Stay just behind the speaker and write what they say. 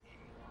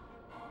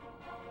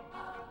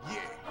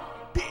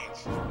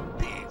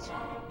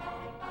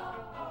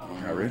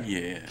Already?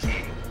 Yeah.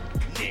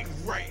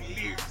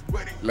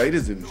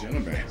 Ladies and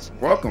gentlemen,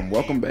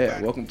 welcome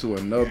back. Welcome to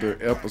another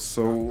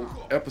episode.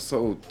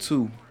 Episode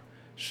 2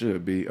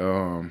 should be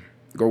go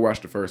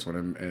watch the first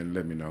one and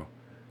let me know.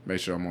 Make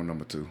sure I'm on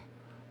number 2.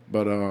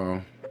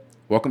 But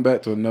welcome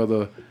back to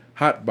another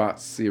Hot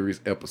Box series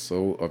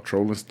episode of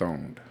Trolling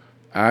Stoned.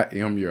 I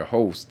am your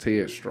host,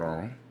 Ted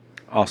Strong.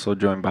 Also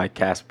joined by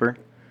Casper.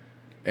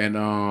 And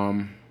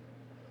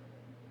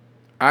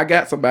I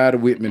got somebody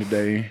with me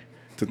today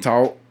to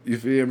talk. You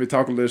feel me?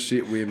 Talk a little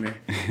shit with me.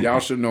 Y'all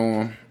should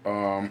know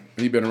him.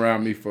 He been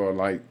around me for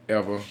like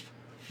ever.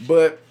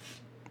 But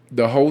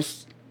the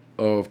host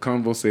of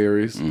Convo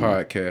Series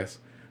podcast,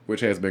 which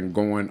has been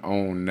going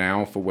on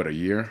now for what, a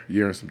year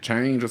and some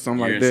change or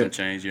something like that. Year and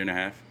some change, year and a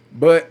half.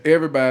 But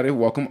everybody,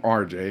 welcome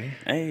RJ.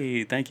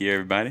 Hey, thank you,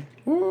 everybody.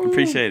 Woo.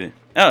 Appreciate it.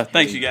 Oh,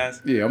 thanks, you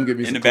guys. Yeah, I'm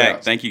giving you in some the back.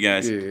 claps. Thank you,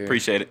 guys. Yeah.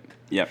 Appreciate it.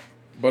 Yep.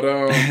 But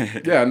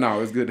yeah,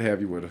 no, it's good to have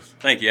you with us.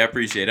 Thank you. I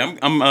appreciate it.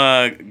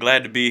 I'm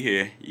glad to be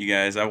here, you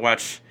guys. I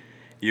watch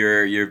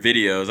your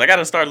videos. I got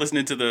to start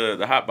listening to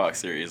the Hot Box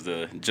series,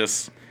 the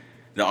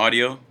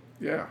audio.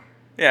 Yeah.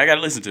 Yeah, I got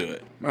to listen to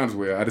it. Might as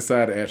well. I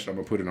decided actually I'm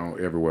going to put it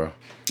on everywhere.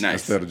 Nice.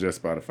 Instead of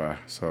just Spotify.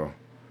 So,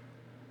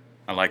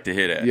 I like to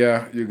hear that.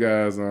 yeah, you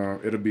guys,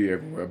 it'll be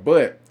everywhere.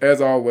 But,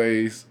 as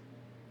always,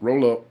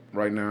 roll up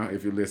right now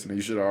if you're listening.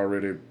 You should have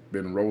already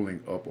been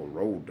rolling up or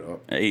rolled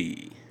up.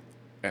 Hey,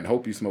 And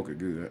hope you smoke it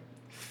good,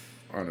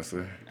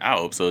 honestly. I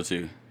hope so,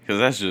 too.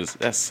 Because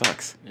that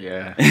sucks.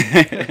 Yeah.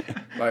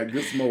 Like,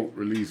 good smoke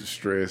relieves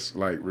stress,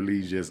 like,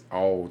 relieves just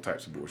all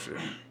types of bullshit.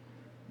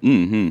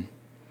 Mm-hmm.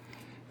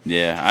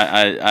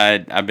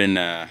 Yeah, I've been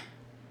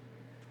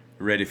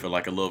ready for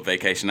like a little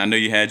vacation. I know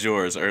you had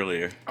yours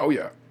earlier, Oh,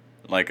 yeah.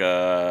 like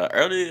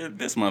earlier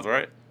this month,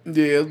 right?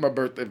 Yeah, it's my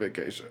birthday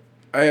vacation.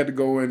 I had to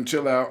go and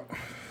chill out.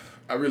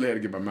 I really had to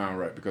get my mind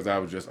right because I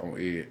was just on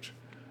edge.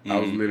 I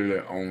was literally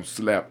on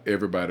slap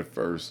everybody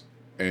first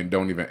and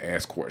don't even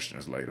ask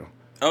questions later,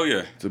 Oh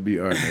yeah. to be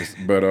honest.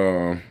 But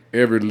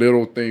every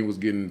little thing was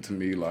getting to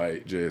me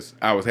like just,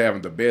 I was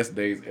having the best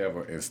days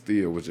ever and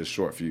still was just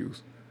short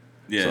fuse.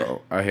 Yeah.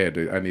 So I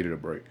needed a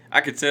break.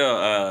 I could tell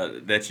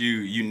that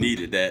you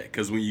needed that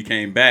because when you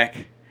came back,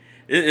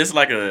 it's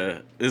like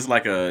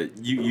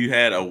you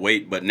had a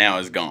weight, but now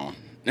it's gone.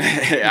 I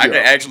can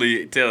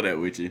actually tell that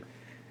with you.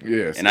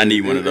 Yes. And I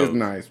need one of those. It's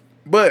nice.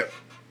 But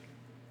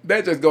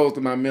that just goes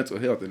to my mental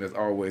health, and as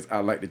always, I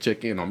like to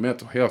check in on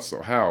mental health.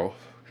 So how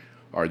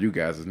are you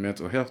guys'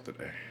 mental health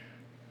today?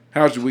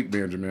 How's your week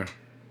been, Jameer?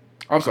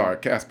 I'm sorry,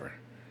 Casper.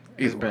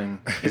 It's been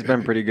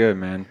pretty good,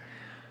 man.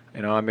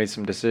 You know, I made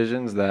some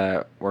decisions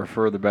that were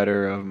for the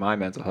better of my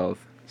mental health.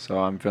 So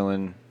I'm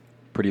feeling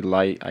pretty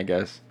light, I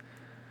guess.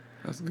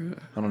 That's good.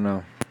 I don't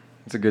know.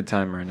 It's a good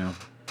time right now.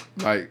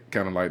 Like,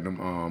 kind of like them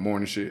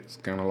morning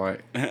shits, kind of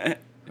like.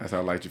 That's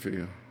how light you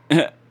feel.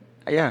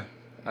 Yeah,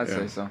 I'd Yeah.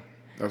 say so.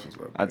 That's what's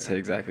up. I'd say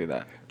exactly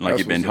that. Like That's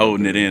you've been what's up,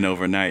 holding it man. in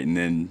overnight and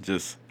then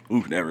just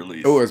that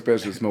release. Oh,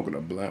 especially smoking a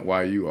blunt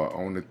while you are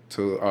on the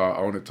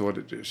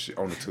toilet, just shit,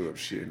 on the tub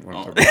shitting. What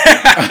I'm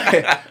talking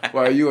about.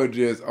 While you are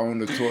just on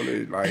the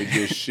toilet, like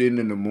just shitting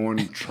in the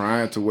morning,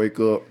 trying to wake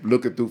up,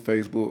 looking through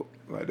Facebook,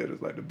 like that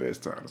is like the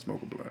best time to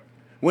smoke a blunt.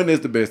 When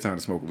is the best time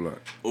to smoke a blunt?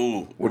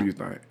 Ooh. What do you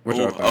think? What Ooh,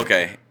 y'all think?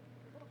 okay.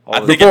 All I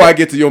the- think Before I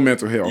get to your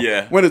mental health,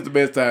 Yeah. when is the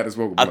best time to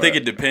smoke a I blunt? think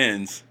it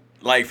depends.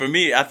 Like for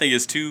me, I think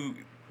it's two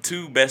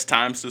best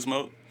times to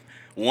smoke.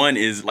 One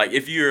is like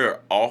if you're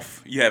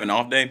off, you have an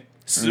off day.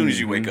 As soon as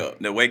you wake up,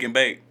 the wake and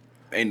bake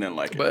ain't nothing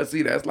like it. But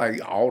see, that's like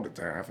all the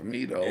time for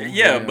me though.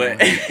 Yeah, but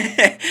but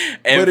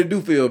and, it do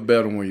feel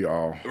better when you're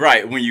off.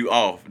 right when you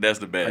off, that's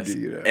the best. give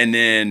you that. And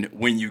then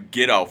when you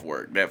get off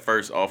work, that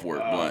first off work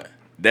blunt,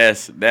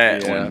 that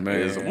Yeah, one Man,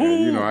 is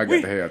you know I got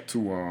woo-wee. to have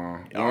two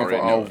on. One already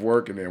for know off it.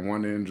 work and then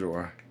one to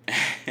enjoy.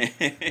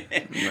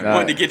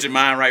 Wanted to get your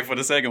mind right for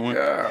the second one.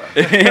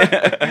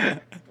 Yeah.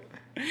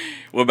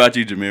 What about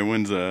you, Jameer?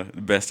 When's the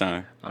best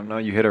time? I don't know.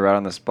 You hit it right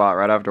on the spot,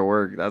 right after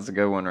work. That's a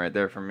good one right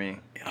there for me.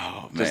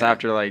 Oh man, Just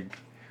after like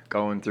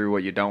going through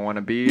what you don't want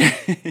to be,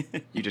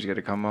 you just got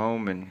to come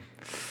home and.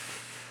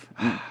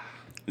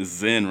 It's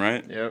zen,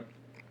 right? Yep.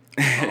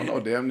 I don't know,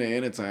 damn near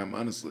any time,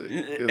 honestly.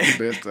 It's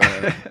the best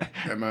time,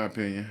 in my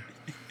opinion.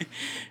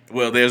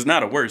 Well, there's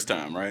not a worse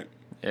time, right?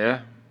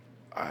 Yeah.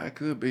 It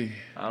could be.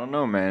 I don't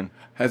know, man.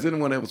 Has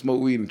anyone ever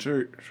smoked weed in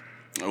church?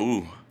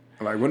 Ooh.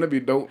 Like, wouldn't it be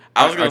dope?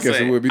 I was gonna guess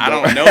say, it would be dope. I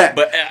don't know,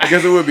 but I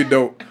guess it would be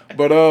dope.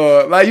 But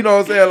like, you know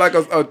what I'm saying? Like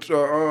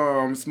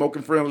a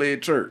smoking friendly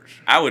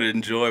church. I would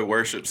enjoy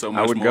worship so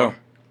much would more.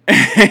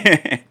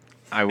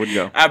 I would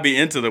go. I'd be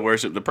into the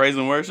worship, the praise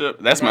and worship.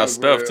 That's my Might as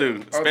stuff well. too, I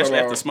was especially talking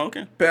after about-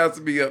 smoking.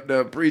 Pastor be up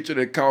there preaching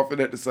and coughing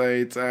at the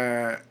same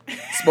time,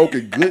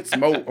 smoking good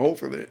smoke.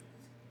 Hopefully,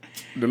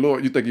 the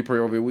Lord. You think he pray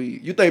over their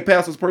weed? You think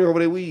pastors pray over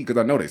their weed? Because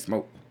I know they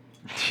smoke.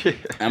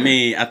 I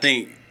mean, I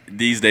think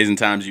these days and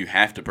times you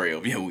have to pray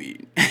over your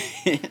weed.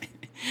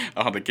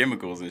 All the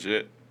chemicals and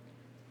shit.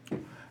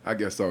 I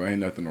guess so. Ain't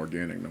nothing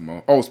organic no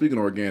more. Oh, speaking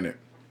of organic,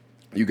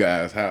 you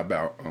guys, how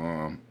about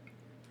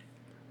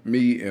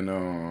me and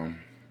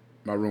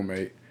my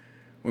roommate,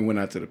 we went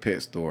out to the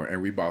pet store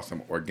and we bought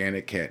some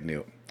organic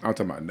catnip. I'm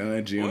talking about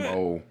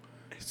non-GMO,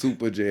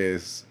 super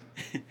just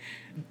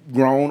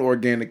grown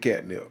organic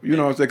catnip. You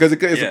know what I'm saying? Because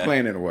it's a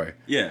plant in a way.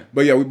 Yeah.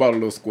 But yeah, we bought a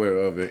little square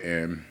of it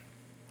and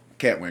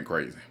cat went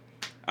crazy.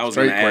 I was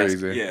Straight gonna ask.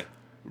 crazy. Yeah.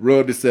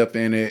 Rubbed itself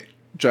in it,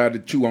 tried to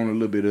chew on a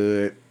little bit of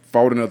it,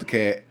 fought another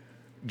cat,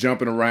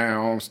 jumping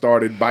around,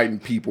 started biting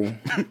people.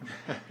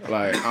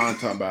 Like, I'm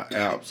talking about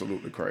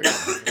absolutely crazy.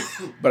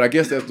 But I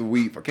guess that's the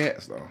weed for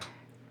cats, though.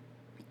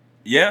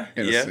 Yeah.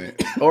 In a Yeah.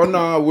 sense. Or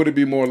no, would it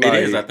be more like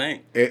It is, I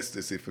think.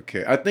 ecstasy for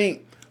cats? I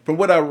think from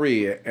what I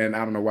read, and I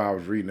don't know why I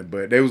was reading it,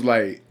 but they was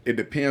like, it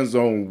depends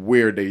on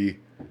where they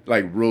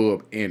like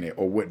rub in it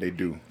or what they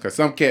do. Because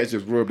some cats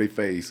just rub their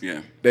face.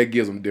 Yeah. That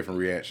gives them different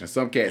reactions.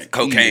 Some cats eat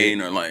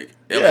Cocaine it. or like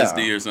Yeah.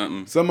 LSD or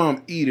something. Some of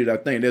them eat it. I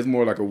think that's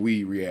more like a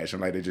weed reaction,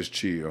 like they just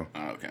chill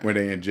Oh, okay. when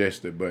they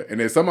ingest it. But and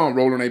then some of them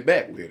roll on their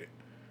back with it.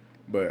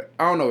 But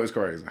I don't know. It's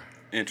crazy.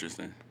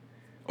 Interesting.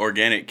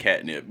 Organic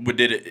catnip. Would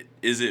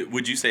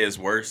you say it's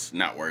worse?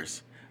 Not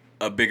worse.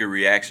 A bigger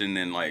reaction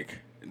than like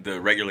the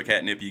regular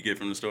catnip you get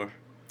from the store?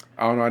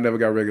 I don't know. I never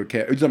got regular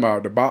cat. You talking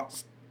about the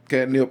box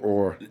catnip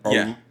or?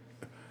 Yeah.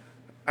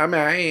 I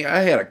mean, I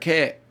had a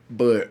cat,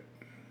 but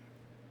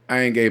I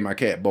ain't gave my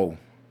cat both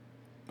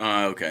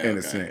Okay. in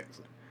a sense.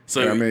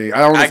 So I mean,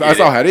 I get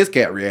saw it. how this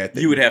cat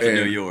reacted. You would have to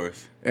know and-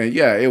 yours. And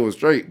yeah, it was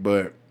straight,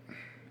 but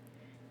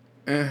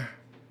I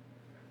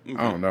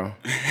don't know.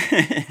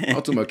 I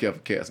don't too much care for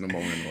cats no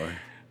more anyway.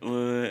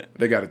 What?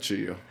 They gotta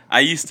chill. I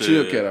used to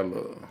Chill cat I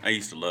love. I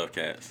used to love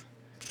cats.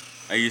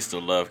 I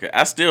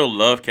still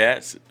love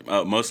cats,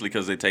 mostly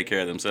because they take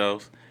care of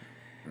themselves.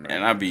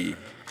 And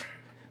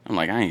I'm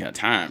like, I ain't got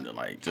time to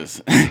like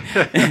just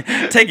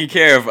taking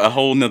care of a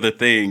whole nother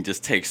thing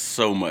just takes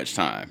so much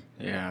time.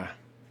 Yeah.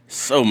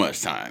 So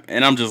much time.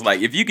 And I'm just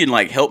like, if you can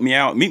like help me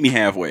out, meet me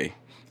halfway.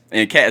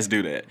 And cats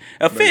do that.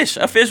 A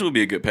fish would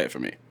be a good pet for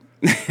me.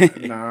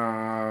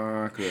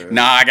 Nah, cause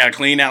I gotta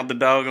clean out the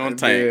doggone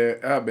tank.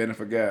 yeah, I bet I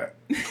forgot.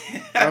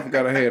 I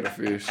forgot I had a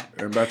fish,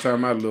 and by the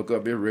time I look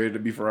up, it's ready to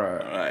be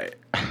fried. All right.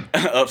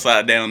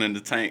 Upside down in the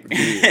tank.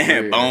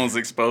 Yeah. Bones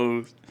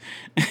exposed.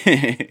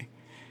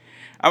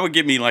 I would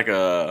get me like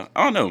I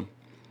don't know.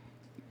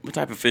 What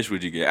type of fish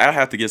would you get? I'd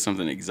have to get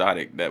something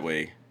exotic. That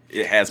way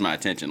it has my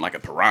attention, like a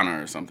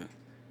piranha or something.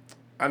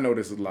 I know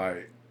this is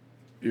like,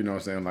 you know what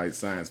I'm saying, like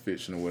science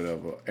fiction or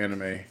whatever,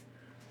 anime.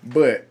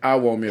 But I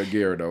want me a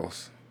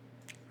Gyarados.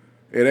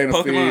 It ain't a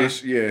Pokemon.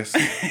 fish, yes.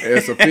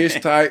 It's a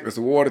fish type, it's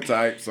a water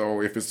type,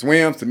 so if it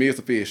swims, to me it's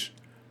a fish.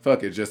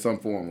 Fuck it, just some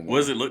form of What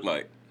does it look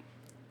like?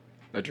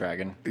 A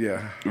dragon.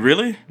 Yeah.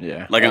 Really?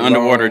 Yeah. Like an A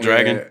underwater long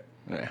dragon? head.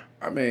 Yeah.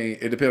 I mean,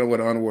 it depends on what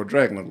an underwater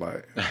dragon look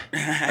like.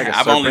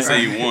 I've only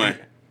serpent. seen one.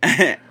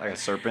 Like a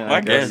serpent, Well, I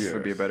I guess guess.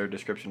 would be a better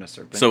description of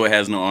serpent. So it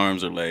has no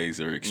arms or legs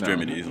or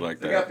extremities like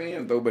They got that.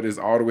 fins though, but it's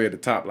all the way at the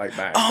top like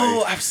that.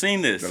 Oh, I've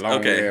seen this. The long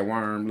Okay. head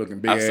worm looking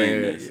big. I've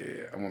seen this.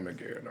 Yeah, I want me a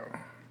Gyarados.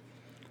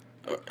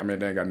 I mean,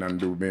 that ain't got nothing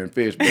to do with being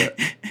fish, but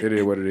it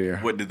is what it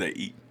is. What did they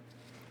eat?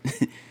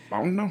 I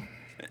don't know.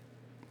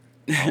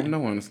 I don't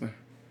know, honestly.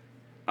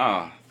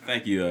 Ah,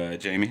 thank you,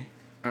 Jamie.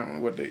 I don't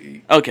know what they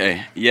eat.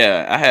 Okay,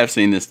 yeah, I have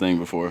seen this thing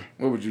before.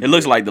 What would you It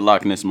looks get? like the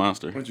Loch Ness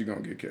Monster. What you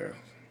gonna get, Cal?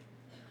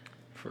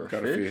 For a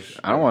Got a fish? fish.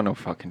 I don't want no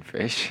fucking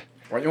fish.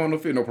 Why you want no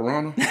fish? No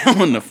piranha?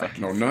 What the fuck?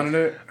 No, none of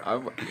that?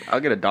 I'll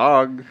get a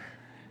dog.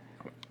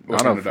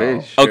 What Not kind a of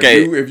dog? fish.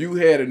 Okay. If you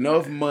had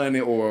enough money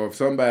or if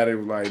somebody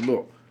was like,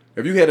 look,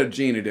 if you had a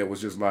genie that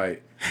was just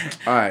like,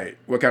 all right,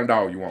 what kind of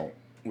dog you want?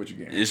 What you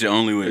get? It's your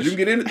only wish. You can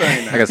get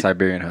anything now. I got a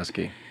Siberian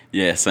Husky.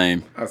 Yeah,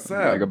 same.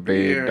 Like a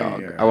big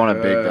dog. I want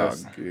a big dog.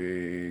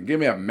 Give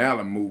me a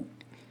Malamute.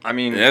 I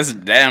mean, That's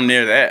damn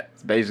near that.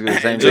 it's basically the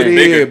same Just It thing.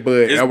 bigger. is, but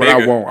It's that's what I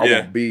bigger. want. I Yeah.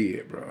 want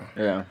big, bro.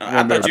 Yeah.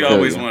 I thought you I feel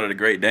always you. wanted a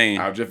Great Dane.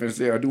 I was just finna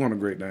say I do want a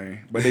Great Dane,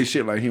 but they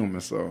shit like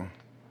humans, so.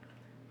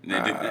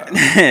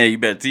 You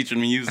better teach them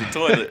to use the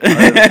toilet. I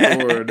heard a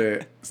story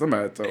that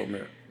somebody told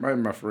me. Maybe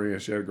my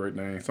friend, she had a Great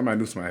Dane. Somebody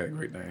knew somebody had a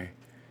Great Dane.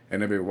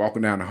 And they been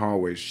walking down the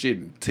hallway,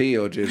 shitting,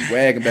 tail just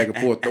wagging back and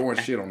forth, throwing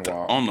shit on the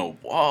wall. On the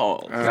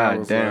wall. I God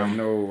was damn. like,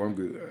 no, I'm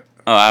good.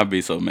 Oh, I'd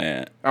be so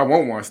mad. I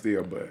want one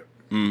still, but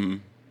Yeah,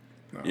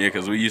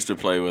 because we used to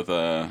play with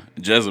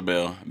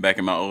Jezebel back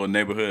in my old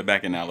neighborhood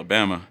back in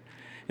Alabama.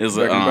 It was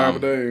Back in Bible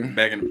days?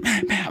 Back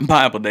in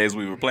Bible days,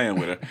 we were playing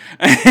with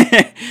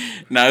her.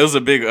 No, it was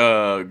a big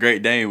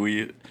Great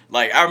Dane.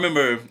 I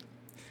remember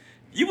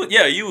you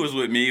was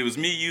with me. It was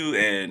me, you,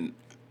 and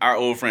our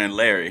old friend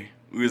Larry.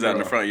 We was out in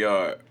the Yeah. front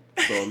yard.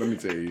 so let me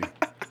tell you.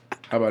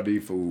 How about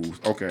these fools?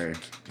 Okay,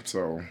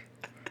 so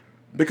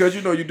because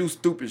you know you do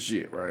stupid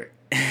shit, right?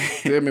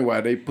 Tell me why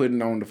they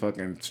putting on the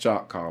fucking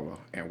shock collar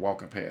and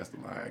walking past the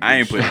line. I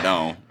ain't put it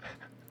on.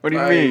 What do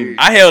you Like, mean?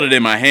 I held it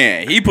in my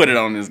hand. He put it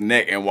on his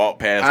neck and walked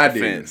past I the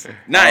did. fence.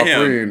 Not Our him,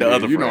 friend the did.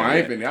 other You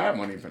friend. know, I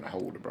wasn't even finna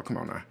hold it, bro. Come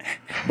on now.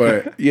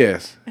 But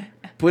yes,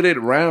 put it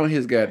around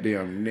his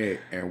goddamn neck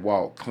and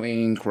walk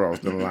clean across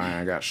the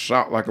line. Got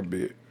shot like a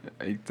bitch.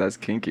 That's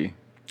kinky.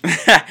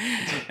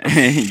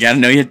 You gotta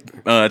know your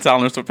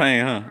tolerance for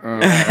pain,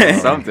 huh?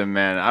 Something,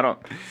 man. I don't.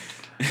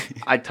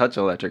 I touched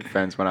electric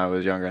fence when I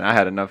was younger, and I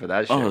had enough of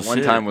that shit. Oh, One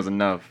shit. time was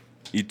enough.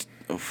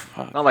 Oh,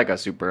 fuck. Not like a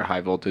super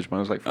high voltage one.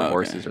 It was like for Okay.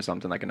 horses or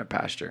something, like in a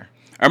pasture.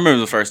 I remember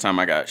the first time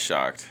I got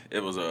shocked.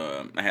 It was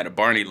I had a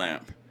Barney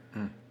lamp,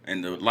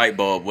 and the light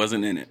bulb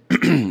wasn't in it.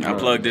 I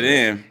plugged it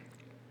in.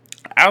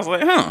 I was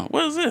like, huh,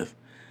 what is this?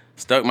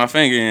 Stuck my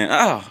finger in.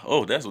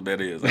 Oh, that's what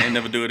that is. I ain't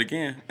never do it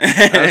again.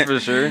 That's for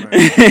sure.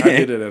 I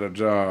did it at a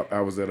job.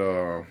 I was at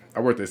I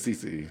worked at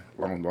CC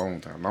long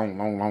time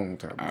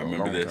ago. I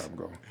remember this. Time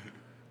ago.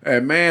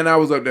 And man, I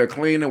was up there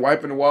cleaning,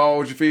 wiping the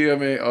walls. You feel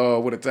me?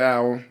 With a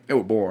towel. It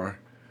was boring.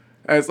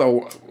 And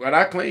so when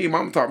I clean,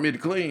 Mama taught me to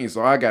clean,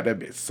 so I got that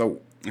bitch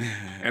soap.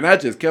 And I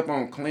just kept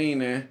on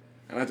cleaning,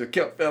 and I just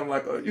kept feeling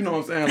like you know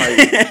what I'm saying,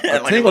 like a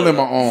Like tingle a in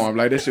my arm,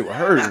 like that shit was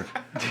hurting.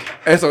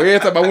 And so every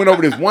time I went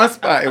over this one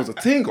spot, it was a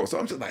tingle. So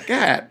I'm just like,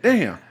 God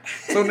damn.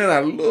 So then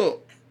I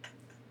look,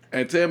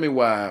 and tell me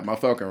why my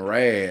fucking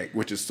rag,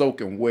 which is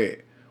soaking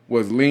wet,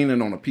 was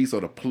leaning on a piece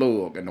of the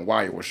plug and the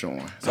wire was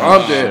showing. So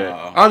I'm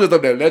just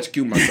up there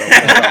electrocuting myself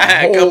the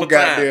whole Couple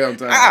goddamn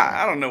time.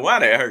 I don't know why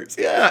that hurts.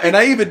 Yeah, and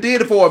I even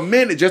did it for a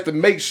minute just to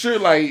make sure,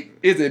 like,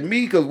 is it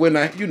me? Because when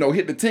I,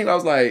 hit the tingle, I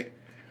was like,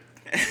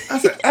 I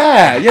said,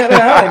 I don't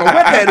know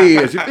what that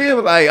is. You feel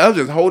me? Like, I was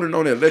just holding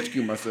on to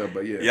electrocute myself,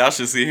 but yeah. Y'all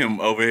should see him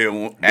over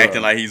here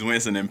acting like he's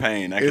wincing in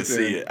pain. I can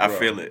see it. I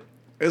feel it.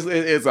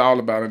 It's all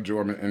about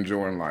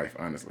enjoying life,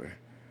 honestly.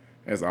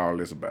 That's all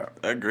it's about.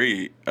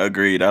 Agreed.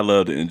 I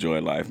love to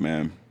enjoy life,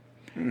 man.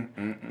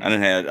 I done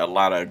had a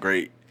lot of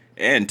great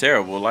and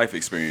terrible life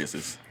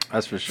experiences.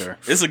 That's for sure.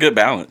 It's a good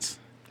balance.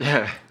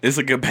 Yeah. It's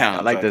a good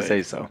balance. I like to think.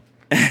 say so.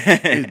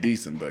 It's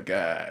decent, but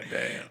god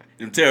damn.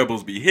 Them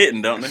terribles be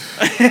hitting, don't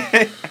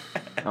they?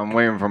 I'm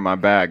waiting for my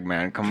bag,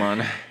 man. Come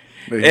on. and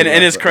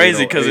it's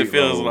crazy because it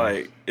feels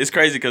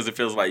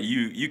like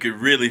you could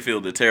really feel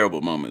the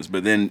terrible moments,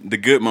 but then the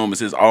good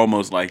moments is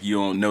almost like you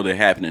don't know they're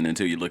happening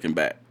until you're looking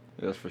back.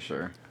 That's for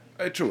sure.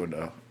 That's true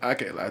enough. I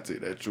can't lie to you.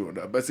 That's true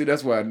enough. But see,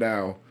 that's why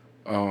now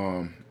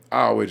I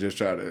always just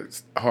try to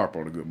harp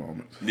on the good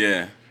moments.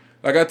 Yeah.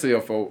 Like I tell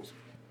folks,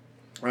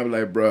 I'm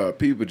like, bruh,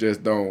 people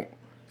just don't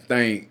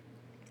think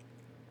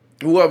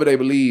whoever they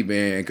believe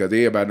in, because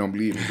everybody don't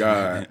believe in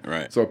God.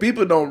 Right. So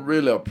people don't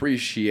really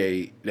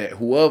appreciate that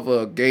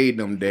whoever gave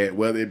them that,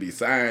 whether it be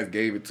science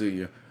gave it to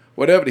you,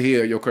 whatever the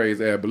hell your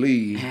crazy ass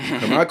believe.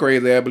 'Cause my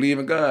crazy ass believe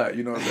in God.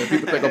 You know what I'm saying?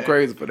 People think I'm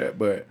crazy for that,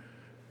 but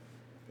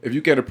if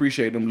you can't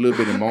appreciate them little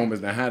bitty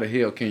moments, then how the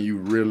hell can you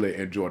really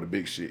enjoy the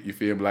big shit? You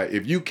feel me? Like,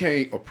 if you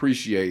can't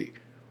appreciate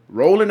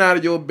rolling out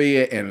of your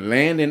bed and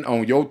landing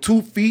on your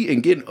 2 feet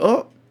and getting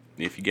up,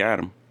 If you got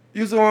them.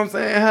 you see what I'm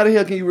saying? How the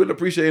hell can you really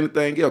appreciate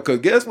anything else? Because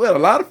guess what? A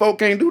lot of folk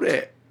can't do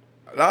that.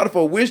 A lot of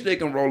folk wish they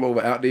can roll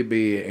over out their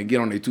bed and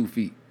get on their 2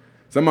 feet.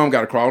 Some of them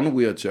got to crawl in a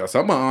wheelchair.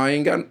 Some of them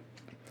ain't got.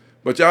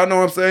 But y'all know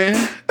what I'm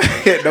saying?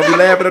 Don't be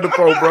laughing at the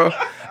folk, bro.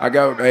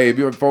 If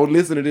you're folk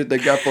listening to this, they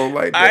got folk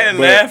like that. I ain't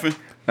laughing.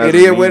 It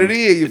is what it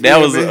is. You That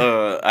feel was me?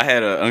 I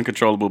had an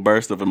uncontrollable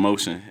burst of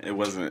emotion. It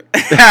wasn't.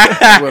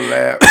 What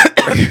laugh?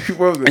 What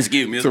was it?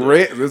 Excuse me.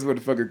 Tourette's. That's what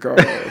the fucking called.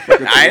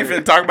 I ain't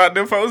finna talk about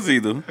them folks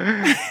either.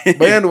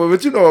 But anyway,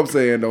 but you know what I'm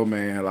saying though,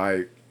 man.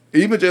 Like,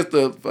 even just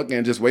to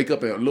fucking just wake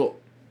up and look.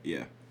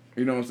 Yeah.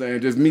 You know what I'm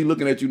saying? Just me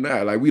looking at you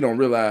now. Like, we don't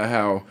realize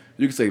how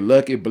you can say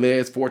lucky,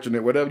 blessed,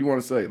 fortunate, whatever you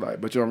want to say.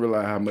 Like, but you don't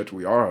realize how much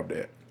we are of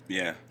that.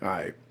 Yeah.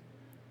 Like,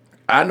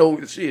 I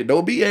know shit.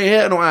 Though B ain't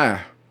had no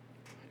eye.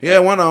 He had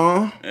one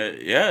on.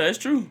 Yeah, that's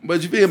true.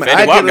 But you feel me? Fetty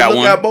I Wap get to got look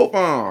one. out both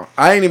on.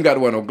 I ain't even got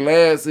to wear no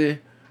glasses.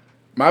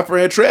 My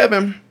friend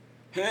Trevin,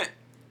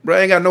 bro,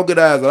 ain't got no good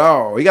eyes at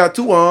all. He got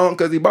 2 on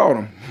because he bought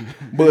them.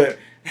 But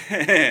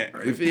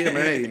you feel me?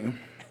 Hey.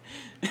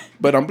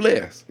 But I'm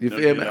blessed. You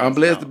feel me? I'm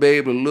blessed to be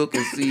able to look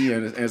and see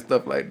and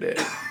stuff like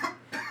that.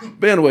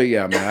 But anyway,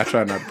 yeah, man, I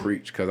try not to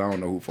preach because I don't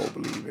know who folk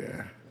believe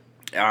in.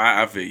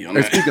 I feel you on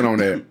And that. speaking on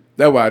that,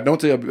 that's why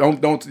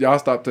don't y'all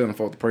stop telling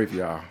folks to pray for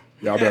y'all.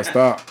 Y'all better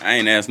stop. I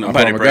ain't asked I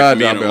nobody to promise pray God, for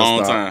me y'all in a better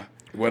long stop. time.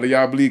 Whether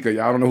y'all believe, because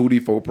y'all don't know who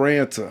these folk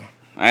praying to.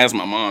 I asked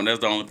my mom. That's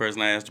the only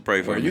person I asked to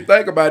pray for When me. you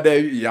think about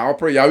that, y'all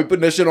pray. Y'all be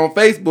putting that shit on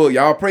Facebook.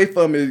 Y'all pray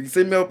for me.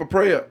 Send me up a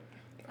prayer.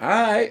 All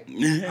right.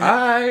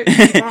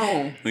 Come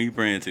on. Who you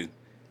praying to?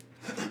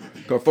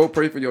 Because folk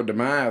pray for your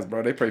demise,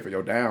 bro. They pray for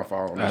your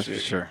downfall. And That's that for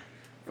shit. sure.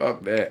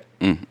 Fuck that.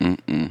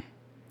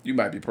 You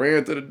might be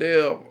praying to the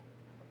devil.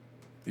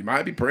 You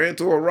might be praying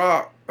to a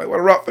rock. Like, what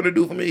a rock finna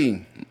do for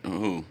me?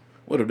 Who?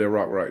 What if that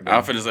rock right I now?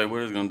 was finna say,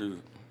 what is it gonna do?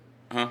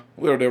 Huh?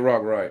 What if that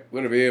rock right?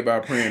 What if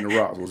everybody praying the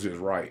rocks was just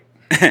right?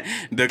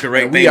 The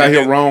correct And thing we out to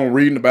here do. wrong,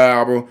 reading the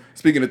Bible,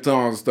 speaking in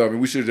tongues and stuff,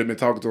 and we should have just been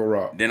talking to a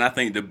rock. Then I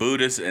think the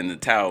Buddhists and the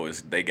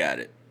Taoists, they got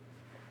it.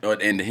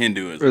 And the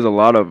Hinduism. There's a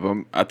lot of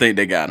them. I think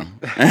they got them.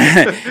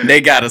 They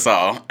got us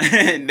all.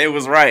 They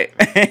was right.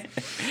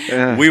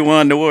 Yeah. We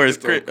won the war.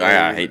 okay.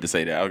 I hate to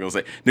say that. I was going to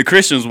say, the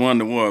Christians won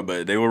the war,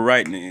 but they were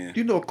right in the end.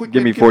 You know, quick.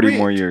 Give me get 40 rich.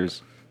 more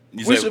years.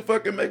 You We said- should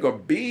fucking make a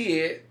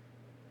bid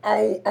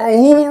on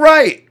who was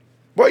right.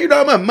 Boy, you know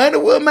how much money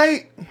we'll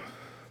make?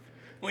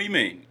 What do you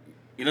mean?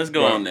 Let's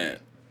go Right. on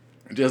that.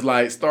 Just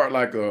like start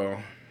like a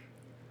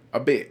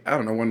bet. I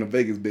don't know, one of the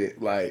Vegas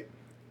bet. Like,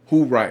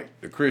 who right?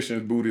 The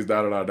Christians, Buddhists,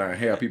 and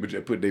have people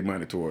just put their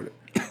money toward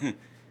it.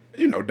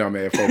 You know,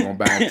 dumbass folk gonna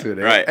buy into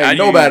that. Right. Ain't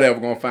nobody ever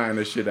gonna find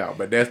this shit out.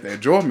 But that's the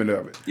enjoyment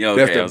of it. Yeah,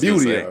 okay, I that's was the gonna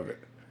beauty say. of it.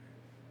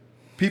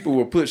 People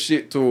will put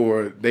shit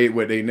toward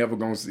what they never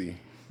gonna see,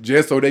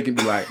 just so they can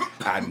be like,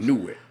 I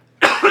knew it.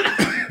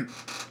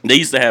 They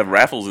used to have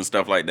raffles and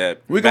stuff like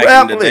that We can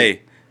back in the raffle day.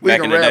 it. We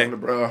Back can in the day. raffle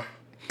it, bro.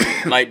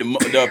 Like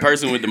the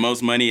person with the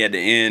most money at the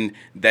end,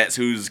 that's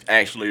who's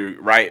actually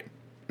right.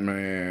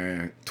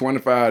 Man,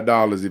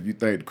 $25 if you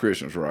think the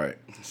Christian's right.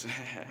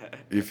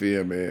 You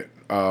feel me?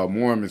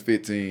 Mormons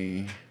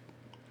 15,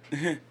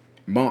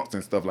 monks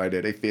and stuff like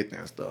that. They 50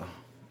 and stuff.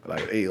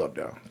 Like they up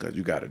there because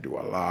you got to do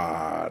a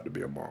lot to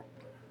be a monk.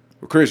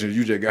 With Christians,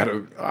 you just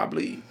gotta, I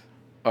believe,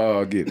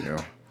 get it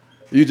now.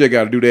 You just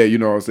gotta do that. You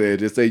know what I'm saying?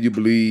 Just say you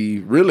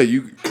believe. Really,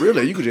 you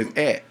could just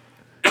act.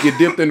 Get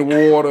dipped in the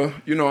water.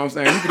 You know what I'm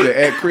saying? You could just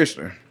act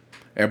Christian,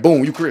 and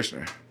boom, you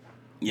Christian.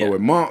 Yeah. But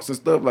with monks and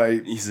stuff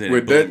like You said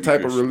with boom, that you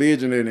type of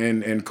Christian.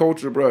 religion and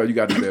culture, bro, you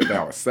got to do that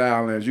down with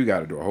silence. You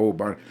got to do a whole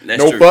bunch.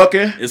 That's No true.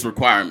 fucking. It's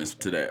requirements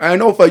to that. I ain't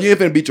no fuck. You ain't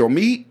finna beat your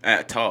meat.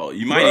 At all.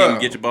 You might Bruh. even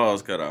get your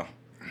balls cut off.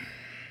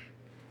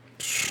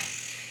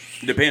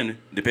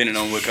 Depending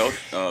on what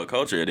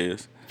culture it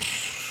is.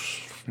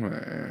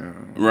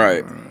 Man.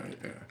 Right.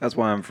 That's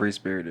why I'm free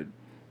spirited.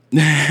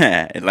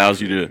 It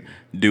allows you to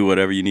do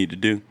whatever you need to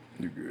do.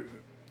 You good?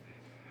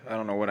 I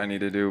don't know what I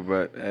need to do,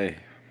 but hey,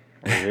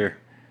 we're here.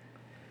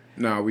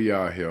 Nah, we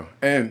are here,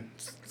 and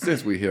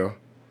since we here,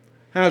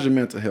 how's your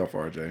mental health,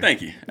 RJ?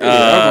 Thank you. Yeah, I was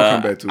gonna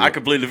come back to I it.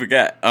 completely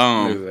forgot.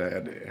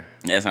 God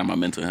That's how my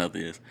mental health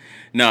is.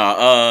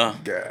 No,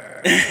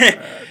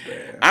 damn.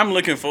 I'm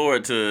looking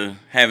forward to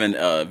having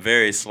a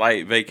very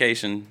slight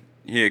vacation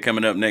here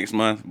coming up next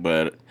month,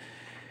 but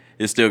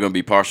it's still gonna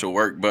be partial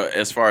work. But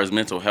as far as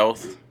mental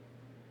health,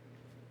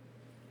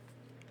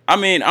 I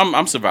mean,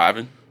 I'm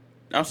surviving.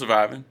 I'm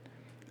surviving.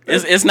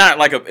 It's not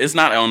like it's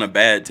not on a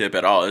bad tip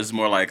at all. It's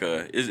more like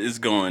it's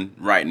going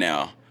right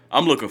now.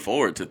 I'm looking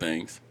forward to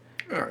things.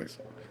 All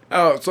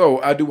right.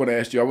 So I do want to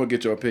ask you. I want to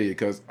get your opinion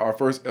because our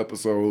first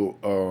episode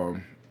of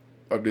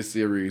this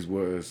series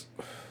was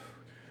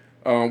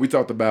we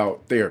talked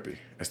about therapy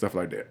and stuff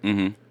like that.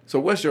 Mm-hmm. So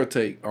what's your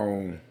take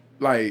on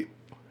like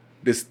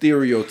the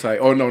stereotype?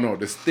 Oh no,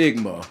 the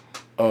stigma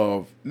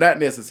of not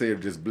necessarily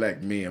just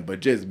black men, but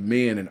just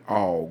men and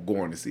all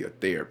going to see a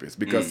therapist.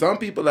 Because some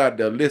people out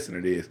there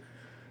listening to this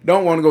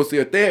don't want to go see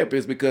a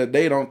therapist because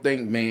they don't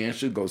think men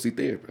should go see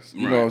therapists.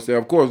 You know what I'm saying?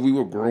 Of course, we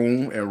were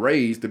groomed and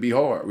raised to be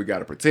hard. We got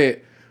to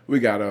protect. We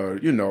got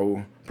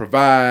to,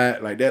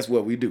 provide. Like, that's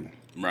what we do.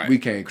 Right. We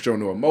can't show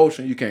no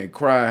emotion. You can't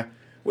cry,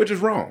 which is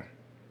wrong,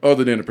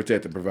 other than to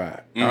protect and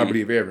provide. I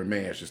believe every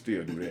man should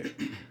still do that.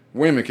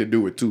 Women can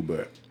do it too,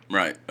 but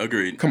Right.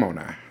 Agreed. come on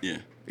now. Yeah.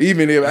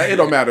 Even if it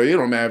don't matter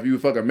if you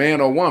fuck a man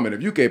or woman.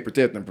 If you can't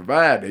protect and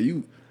provide,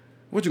 then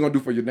what you gonna do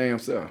for your damn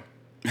self?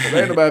 'Cause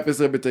ain't nobody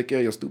fit up to take care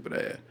of your stupid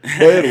ass.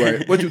 But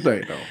anyway, what you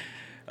think though?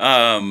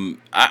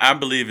 I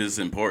believe it's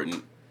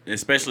important,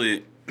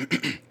 especially.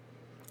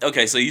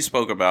 Okay, so you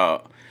spoke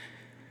about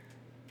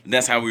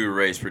that's how we were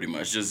raised, pretty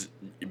much. Just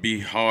be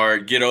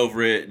hard, get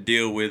over it,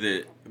 deal with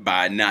it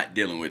by not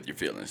dealing with your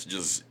feelings.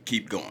 Just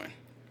keep going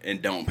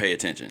and don't pay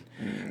attention.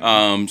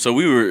 So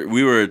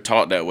we were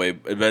taught that way,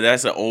 but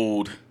that's an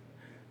old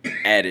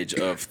adage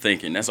of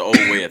thinking. That's an old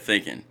way of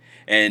thinking.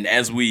 And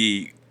as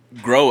we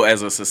grow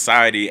as a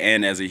society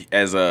and as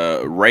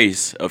a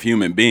race of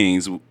human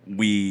beings,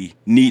 we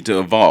need to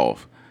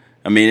evolve.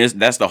 I mean,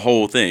 that's the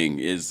whole thing,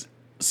 is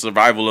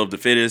survival of the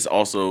fittest,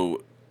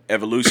 also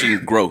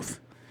evolution, growth.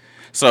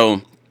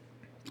 So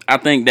I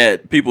think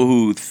that people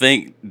who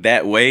think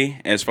that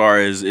way, as far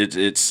as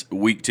it's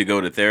weak to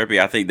go to therapy,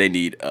 I think they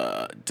need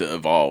to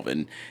evolve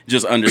and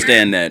just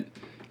understand that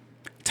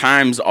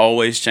times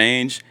always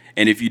change,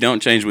 and if you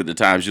don't change with the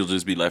times, you'll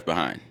just be left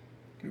behind.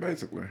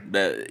 Basically,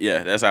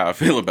 That's how I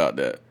feel about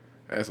that.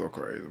 that's so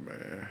crazy,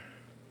 man.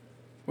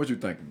 What you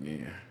think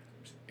again?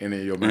 And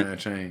then your mind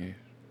change.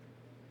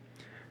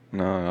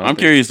 No, I'm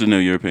curious to know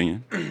your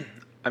opinion.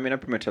 I mean, I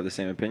pretty much have the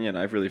same opinion.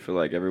 I really feel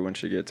like everyone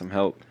should get some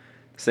help.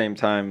 Same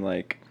time,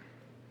 like,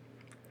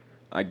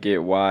 I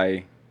get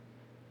why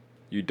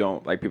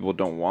people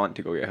don't want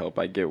to go get help.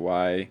 I get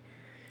why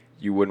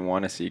you wouldn't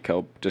want to seek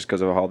help just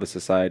because of all the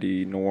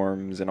society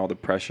norms and all the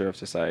pressure of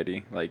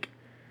society. Like,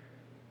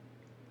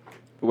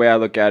 the way I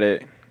look at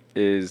it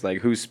is, like,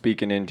 who's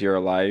speaking into your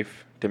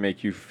life to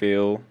make you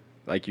feel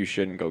like you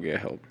shouldn't go get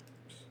help?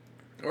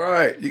 All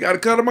right, you got to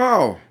cut them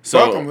all. So-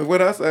 Fuck them is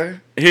what I say.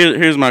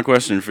 Here's my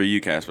question for you,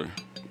 Casper.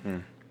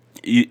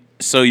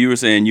 So you were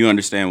saying you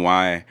understand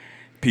why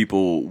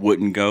people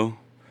wouldn't go.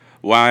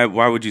 Why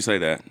would you say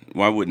that?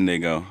 Why wouldn't they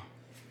go?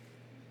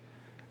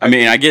 I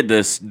mean, I get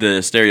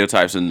the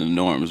stereotypes and the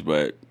norms,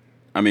 but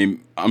I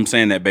mean, I'm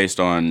saying that based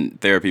on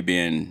therapy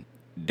being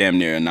damn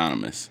near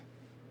anonymous.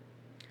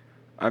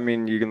 I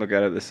mean, you can look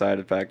at it the side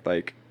of the fact,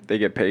 like, they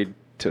get paid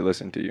to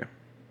listen to you.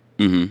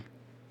 Mm-hmm.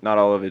 Not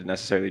all of it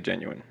necessarily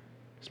genuine.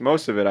 It's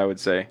most of it, I would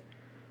say.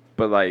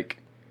 But, like,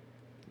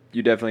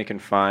 you definitely can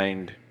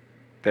find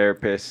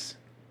therapists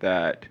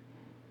that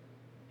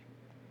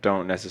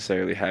don't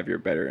necessarily have your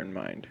better in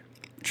mind.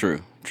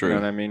 True. You know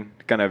what I mean?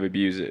 Kind of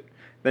abuse it.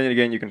 Then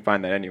again, you can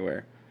find that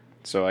anywhere.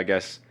 So I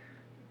guess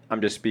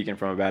I'm just speaking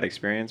from a bad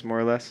experience, more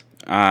or less.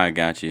 I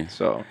got you.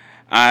 So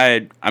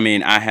I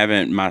mean, I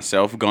haven't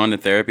myself gone to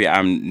therapy.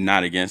 I'm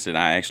not against it.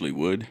 I actually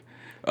would.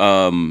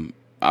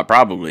 I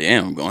probably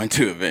am going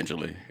to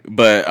eventually,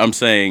 but I'm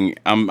saying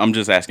I'm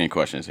just asking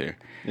questions here.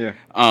 yeah,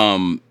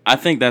 I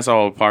think that's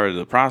all part of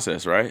the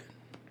process, right?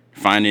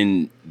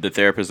 Finding the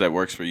therapist that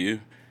works for you.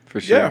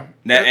 for sure.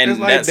 Yeah. And It's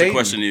like that's a dating.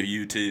 question of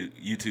you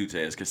two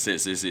test, because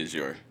since this is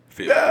your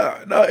field.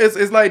 Yeah, no,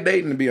 it's like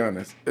dating, to be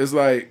honest. It's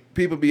like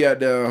people be out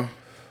there,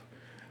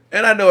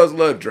 and I know it's a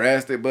little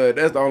drastic, but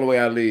that's the only way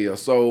I live.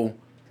 So,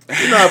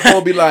 you know how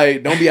folks be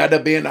like, don't be out there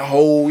being a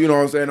hoe, you know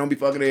what I'm saying? Don't be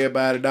fucking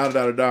everybody,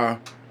 da.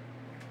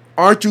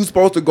 Aren't you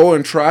supposed to go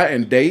and try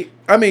and date?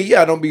 I mean,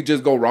 yeah, don't be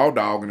just go raw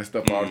dogging and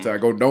stuff all the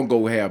time. Don't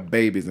go have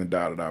babies and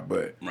da.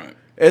 But Right.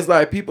 it's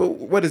like people,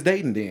 what is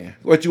dating then?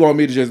 What you want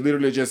me to just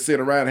literally just sit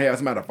around and have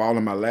somebody fall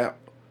in my lap?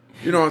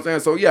 You know what I'm saying?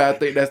 So yeah, I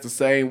think that's the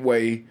same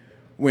way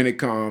when it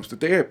comes to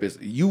therapists.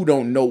 You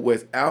don't know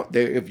what's out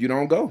there if you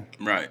don't go.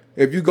 Right.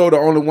 If you go to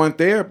only one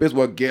therapist,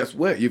 well, guess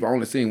what? You've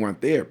only seen one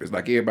therapist.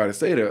 Like everybody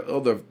say, there are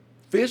other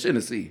fish in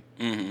the sea.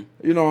 Mm-hmm.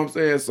 You know what I'm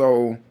saying?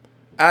 So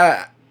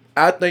I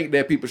think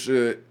that people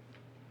should.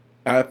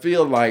 I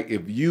feel like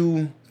if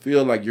you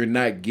feel like you're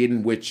not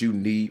getting what you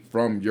need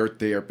from your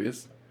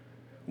therapist,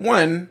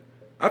 one,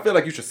 I feel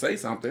like you should say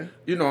something.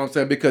 You know what I'm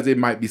saying? Because it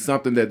might be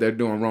something that they're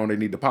doing wrong they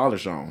need to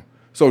polish on.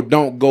 So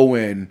don't go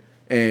in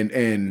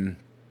and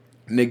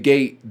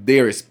negate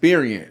their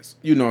experience,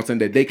 you know what I'm saying,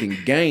 that they can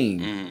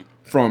gain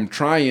from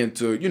trying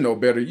to,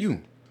 better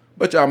you.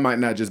 But y'all might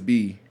not just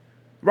be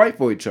right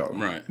for each other.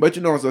 Right. But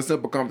it's a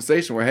simple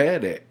conversation we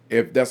had that.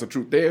 If that's a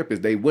true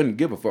therapist, they wouldn't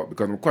give a fuck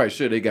because I'm quite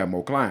sure they got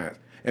more clients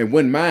and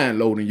wouldn't mind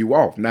loading you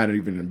off, not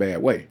even in a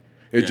bad way.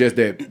 It's just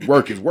that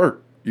work is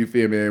work. You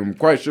feel me? And I'm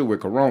quite sure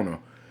with Corona,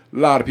 a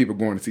lot of people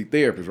going to see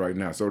therapists right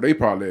now. So they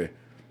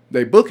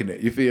booking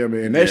it, you feel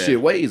me? And that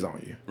shit weighs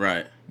on you.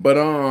 Right. But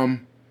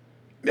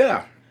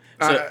yeah.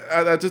 So-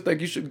 I just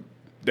think you should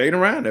date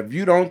around. If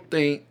you don't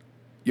think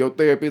your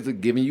therapist is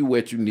giving you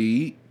what you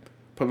need,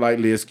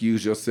 politely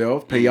excuse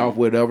yourself, pay off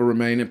whatever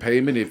remaining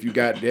payment. If you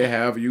got there,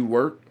 however you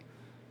work,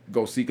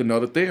 go seek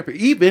another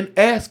therapy. Even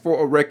ask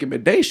for a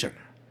recommendation.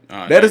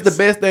 That is the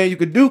best thing you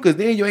could do, because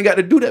then you ain't got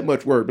to do that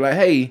much work. Like,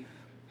 hey,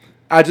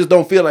 I just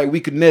don't feel like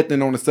we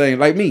connecting on the same.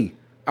 Like me,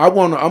 I'm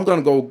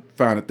gonna go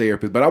find a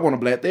therapist, but I want a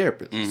black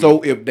therapist.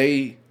 So if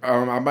they,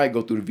 I might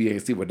go through the VA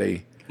and see what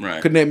they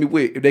connect me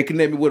with. If they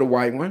connect me with a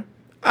white one,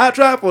 I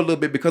try for a little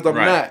bit because I'm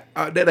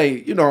not. That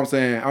ain't, you know what I'm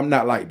saying. I'm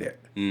not like that.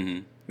 Mm-hmm.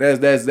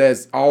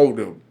 That's all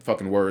the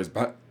fucking words.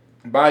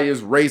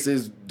 Bias,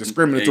 racist,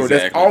 discriminatory. Exactly.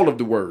 That's all of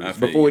the words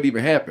before it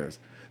even happens.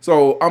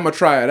 So I'm gonna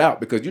try it out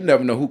because you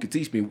never know who can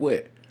teach me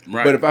what.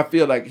 Right. But if I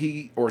feel like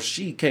he or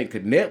she can't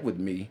connect with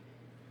me,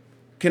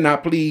 can I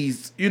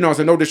please, you know what I'm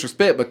saying, no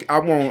disrespect, but I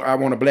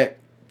want a black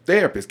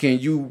therapist. Can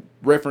you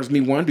reference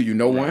me one? Do you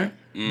know one?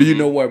 Mm-hmm. Do you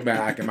know what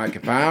I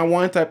can find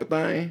one type of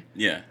thing?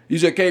 Yeah. You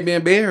just can't be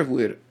embarrassed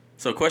with it.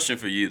 So question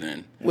for you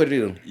then. What it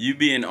is? You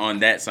being on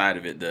that side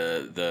of it,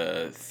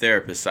 the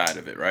therapist side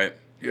of it, right?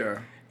 Yeah.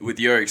 With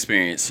your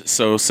experience.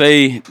 So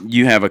say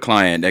you have a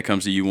client that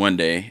comes to you one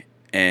day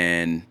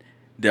and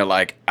they're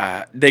like,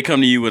 they come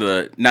to you with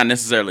a, not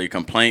necessarily a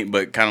complaint,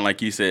 but kind of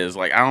like you said, it's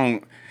like,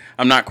 I'm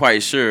not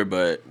quite sure,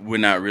 but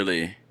I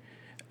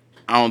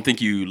don't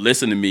think you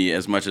listen to me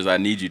as much as I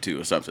need you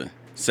to or something.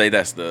 Say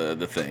that's the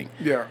thing.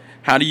 Yeah.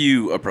 How do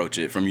you approach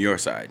it from your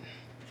side?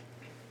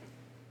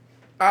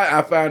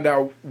 I find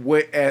out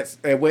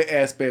at what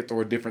aspect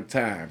or different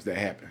times that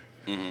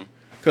happen.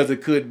 Because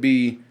it could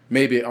be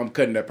maybe I'm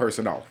cutting that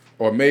person off,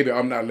 or maybe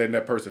I'm not letting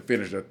that person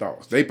finish their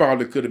thoughts. They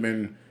probably could have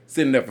been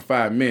sitting there for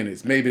 5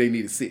 minutes. Maybe they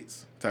needed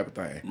 6, type of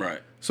thing.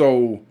 Right.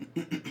 So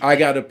I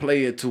got to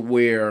play it to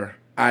where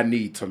I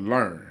need to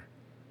learn,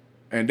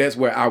 and that's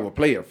where I would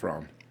play it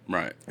from.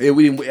 Right.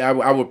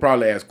 I would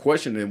probably ask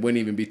questions and wouldn't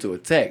even be to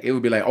attack. It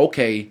would be like,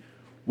 okay,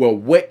 well,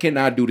 what can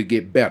I do to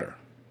get better?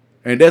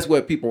 And that's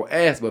what people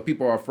ask, but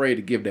people are afraid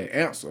to give that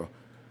answer.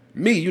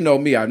 Me, you know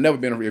me, I've never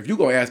been afraid. If you're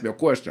going to ask me a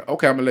question,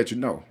 okay, I'm going to let you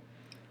know.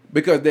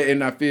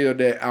 And I feel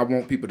that I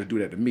want people to do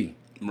that to me.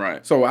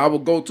 Right. So I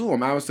would go to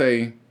them. I would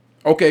say,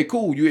 okay,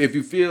 cool. If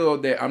you feel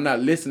that I'm not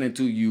listening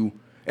to you,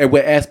 at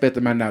what aspect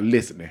am I not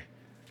listening?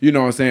 You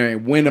know what I'm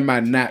saying? When am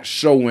I not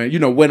showing? You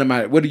know,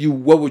 what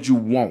would you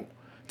want?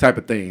 Type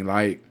of thing.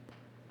 Like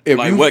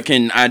what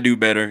can I do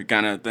better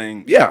kind of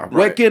thing? Yeah, right.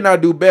 What can I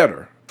do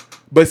better?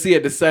 But see,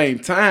 at the same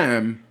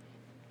time,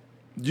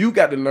 you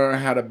got to learn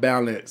how to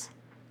balance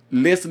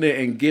listening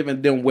and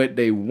giving them what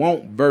they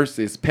want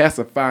versus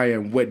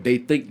pacifying what they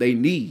think they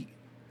need.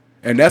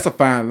 And that's a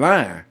fine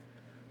line.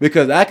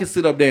 Because I can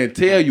sit up there and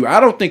tell you, I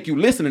don't think you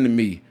listening to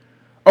me.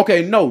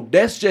 Okay, no,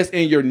 that's just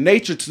in your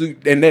nature to,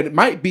 and that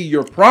might be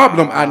your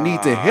problem I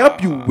need to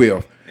help you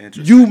with.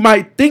 You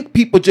might think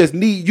people just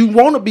need, you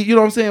want to be, you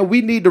know what I'm saying?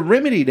 We need to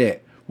remedy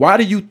that. Why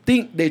do you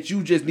think that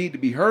you just need to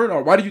be heard,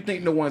 or why do you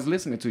think no one's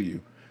listening to you?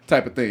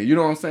 type of thing. You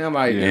know what I'm saying?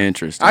 Like,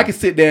 Interesting. I can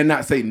sit there and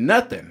not say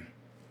nothing.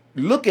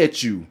 Look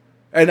at you,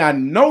 and I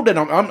know that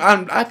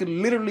I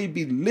can literally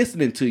be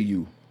listening to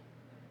you.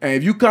 And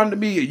if you come to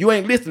me, you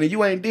ain't listening,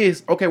 you ain't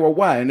this. Okay, well,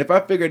 why? And if I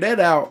figure that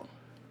out,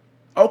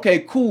 okay,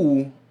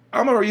 cool.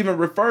 I'm gonna even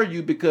refer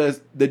you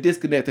because the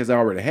disconnect has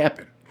already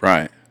happened.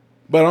 Right.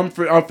 But I'm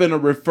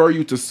finna refer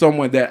you to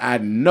someone that I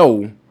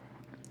know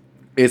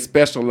is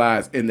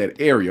specialized in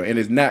that area and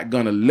is not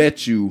gonna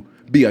let you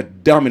be a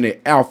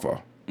dominant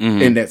alpha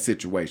in that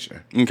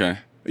situation. Okay.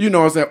 You know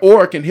what I'm saying?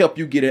 Or can help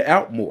you get it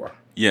out more.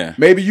 Yeah.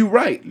 Maybe you're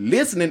right.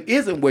 Listening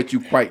isn't what you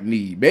quite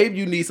need. Maybe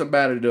you need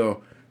somebody to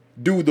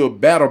do the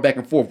battle back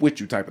and forth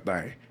with you type of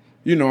thing.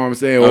 You know what I'm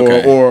saying?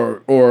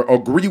 Okay. Or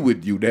agree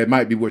with you. That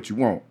might be what you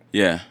want.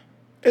 Yeah.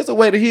 It's a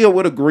way to heal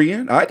with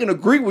agreeing. I can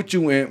agree with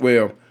you and,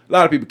 well, a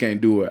lot of people can't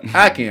do it.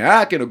 I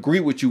can agree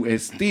with you and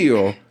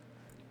still,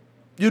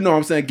 you know what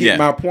I'm saying, get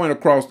my point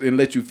across and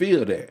let you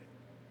feel that.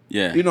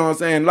 Yeah. You know what I'm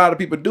saying? A lot of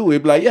people do it.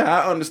 Be like, yeah,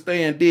 I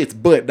understand this,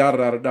 but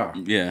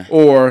da-da-da-da-da. Yeah.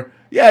 Or,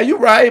 yeah, you're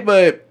right,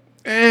 but,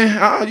 you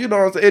know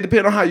what I'm saying? It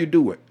depends on how you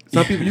do it.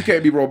 Some people, you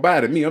can't be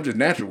robotic. Me, I'm just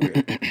natural with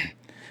it.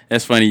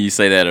 That's funny you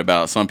say that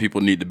about some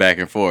people need the back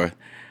and forth.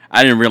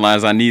 I didn't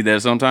realize I need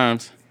that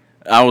sometimes.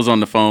 I was on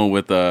the phone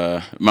with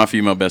my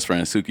female best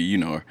friend, Suki, you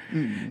know her.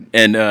 Mm.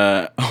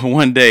 And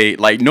one day,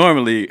 like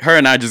normally, her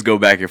and I just go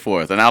back and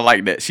forth. And I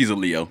like that. She's a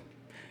Leo.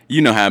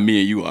 You know how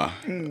me and you are.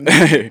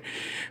 Mm.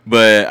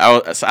 But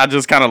I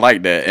just kind of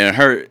like that.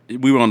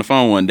 And we were on the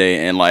phone one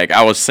day, and like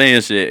I was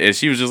saying shit, and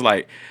she was just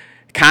like,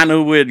 kind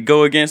of would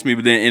go against me,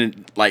 but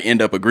then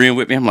end up agreeing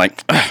with me. I'm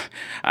like,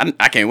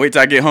 I can't wait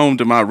till I get home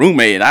to my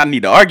roommate, and I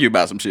need to argue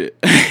about some shit.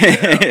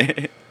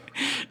 Yeah.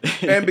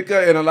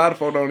 And a lot of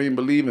folks don't even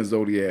believe in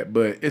Zodiac,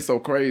 but it's so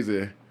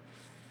crazy.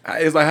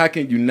 It's like, how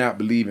can you not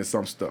believe in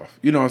some stuff?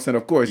 You know what I'm saying?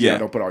 Of course,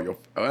 don't put all your.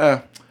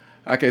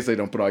 I can't say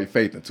don't put all your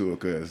faith into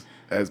it because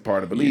that's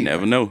part of believing. You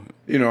never know.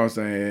 You know what I'm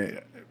saying?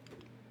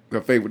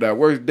 Because faith without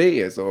works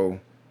dead. So,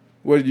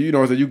 you know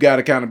what I'm saying? You got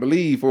to kind of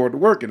believe for it to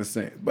work in a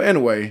sense. But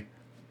anyway,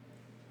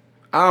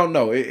 I don't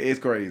know. It's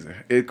crazy.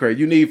 It's crazy.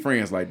 You need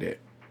friends like that.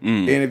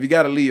 Mm. And if you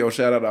got a Leo,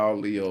 shout out to all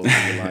Leos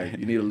in your life.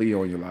 You need a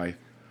Leo in your life.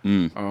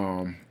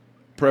 Mm.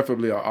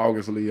 Preferably an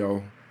August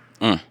Leo.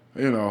 You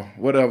know,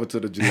 whatever to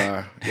the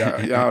July.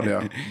 Y'all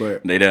there.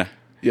 But they there.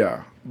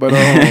 Yeah. But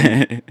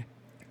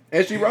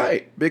and she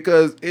right.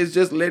 Because it's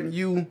just letting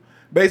you,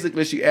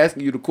 basically she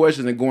asking you the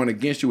questions and going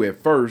against you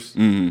at first.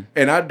 Mm-hmm.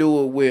 And I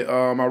do it with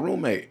my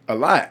roommate a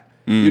lot.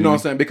 Mm-hmm. You know what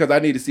I'm saying? Because I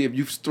need to see if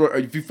you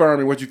firm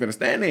in what you finna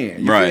stand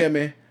in. You feel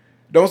me?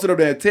 Don't sit up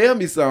there and tell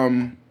me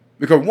something.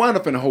 Because one,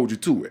 I'm finna hold you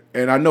to it.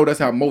 And I know that's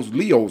how most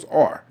Leos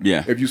are.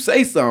 Yeah. If you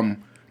say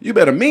something, you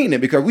better mean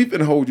it because we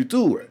finna hold you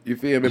to it. You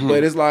feel me? Mm-hmm.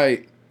 But it's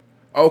like,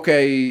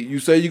 okay, you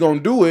say you're gonna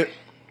do it.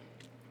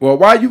 Well,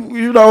 why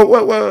you know,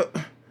 what?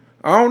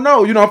 I don't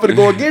know. You know, I'm finna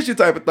go against you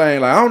type of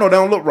thing. Like, I don't know, that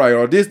don't look right.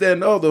 Or this, that,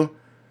 and the other.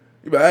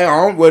 You be like,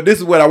 hey, this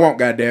is what I want,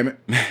 goddammit.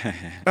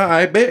 All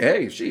right, bet.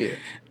 Hey, shit.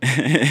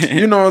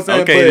 You know what I'm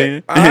saying? Okay,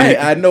 but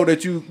I know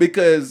that you,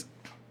 because,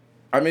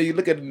 I mean, you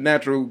look at the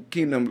natural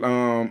kingdom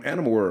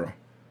animal world.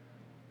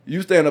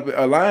 You stand up,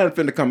 a lion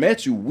finna come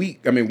at you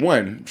weak. I mean,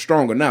 one,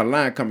 stronger now, a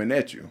lion coming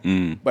at you.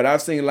 Mm. But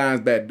I've seen lions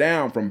back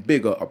down from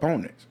bigger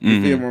opponents.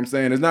 You feel what I'm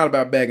saying? It's not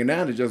about backing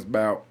down. It's just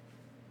about,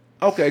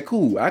 okay,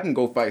 cool, I can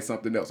go fight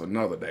something else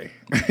another day.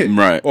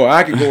 Right. Or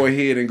I can go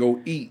ahead and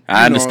go eat.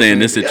 I understand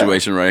this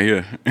situation right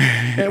here.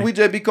 And we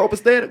just be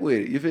copacetic with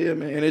it. You feel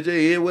me? And it just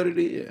is what it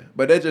is.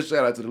 But that just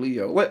shout out to the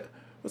Leo. What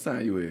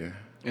sign you in?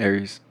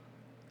 Aries.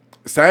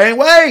 Same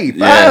way.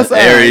 Yeah,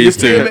 Aries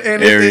too.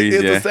 And Aries,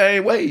 it's the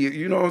same way.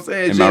 You know what I'm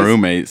saying? And my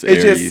roommate's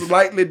Aries. It's just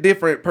slightly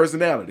different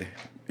personality.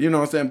 You know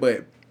what I'm saying?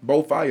 But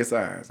both fire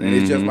signs. And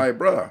it's just like,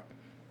 bruh,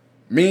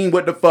 mean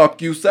what the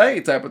fuck you say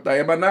type of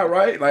thing. Am I not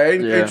right? Like,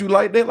 ain't you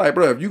like that? Like,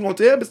 bruh, if you gonna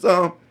tell me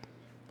something,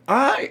 all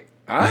right,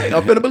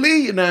 I'm finna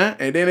believe you now.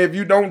 And then if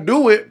you don't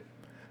do it,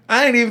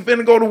 I ain't even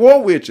finna go to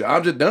war with you.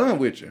 I'm just done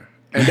with you.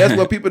 And that's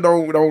what people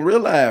don't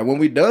realize. When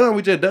we done,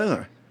 we just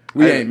done.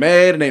 We ain't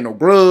mad. It ain't no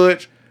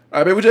grudge.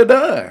 I mean, we just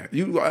done.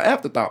 You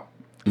afterthought.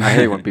 I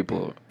hate when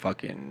people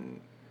fucking.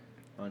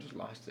 I just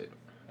lost it.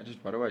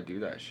 Why do I do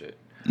that shit?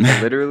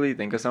 I literally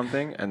think of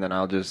something and then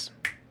I'll just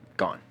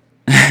gone.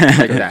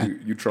 Like that.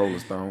 You trolling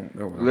stone.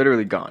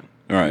 Literally gone.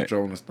 Right. You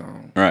trolling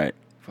stone. Right.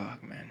 Fuck,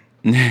 man.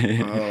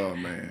 Oh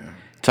man.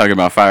 Talking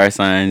about fire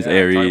signs,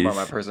 Aries. Talking about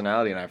my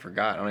personality and I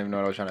forgot. I don't even know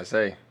what I was trying to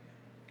say.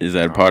 Is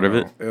that part of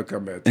it? It'll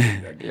come back to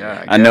you.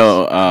 Yeah, I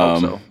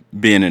know.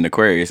 Being an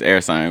Aquarius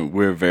air sign,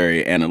 we're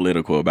very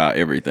analytical about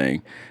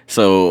everything.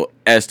 So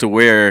as to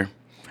where,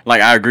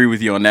 like, I agree with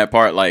you on that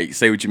part. Like,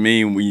 say what you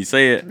mean when you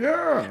say it.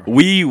 Yeah.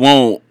 We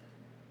won't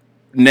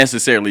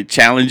necessarily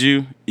challenge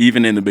you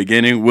even in the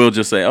beginning. We'll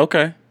just say,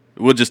 okay.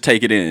 We'll just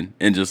take it in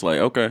and just like,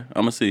 okay,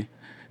 I'm gonna see.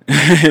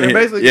 And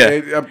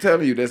basically, I'm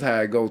telling you, that's how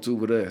it goes too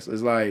with us.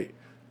 It's like,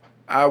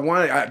 that's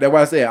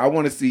why I said I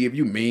want to see if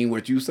you mean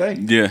what you say.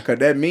 Yeah. Because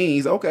that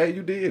means, okay,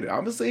 you did it.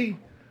 I'm going to see.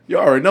 You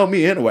already know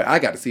me anyway. I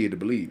got to see it to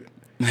believe it.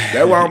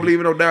 That's why I don't believe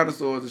in no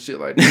dinosaurs and shit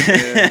like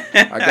that,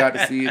 man. I got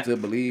to see it to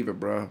believe it,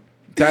 bro.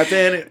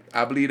 Titanic,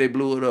 I believe they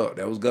blew it up.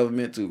 That was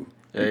government too.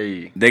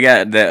 Hey, They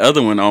got that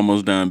other one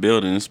almost done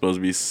building. It's supposed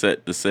to be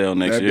set to sail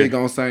next That year. big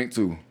gonna sink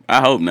too.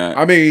 I hope not.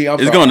 I mean,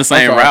 It's going the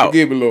same route.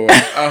 Forgive me, Lord.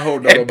 I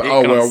hope That not. big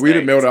Oh well, gonna we done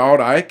sink. melted all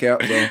the ice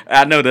caps, so it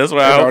I know that's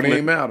why I don't hope.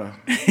 even matter.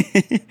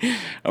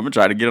 I'm gonna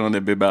try to get on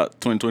that bit about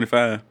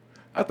 2025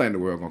 I think the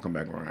world gonna come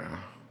back around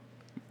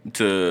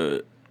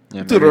to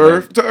yeah, to the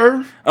Earth. To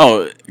Earth.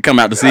 come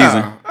out the season.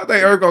 Yeah, I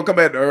think Earth gonna come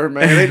back to Earth,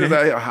 man. They just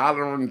out here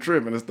hollering and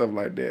tripping and stuff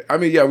like that. I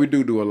mean, yeah, we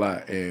do a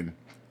lot, and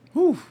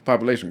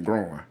population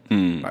growing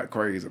like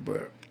crazy,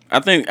 but. I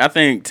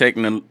think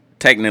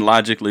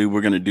technologically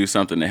we're gonna do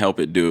something to help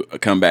it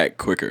come back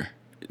quicker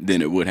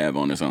than it would have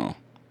on its own.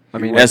 I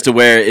mean, as to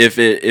where if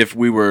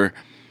like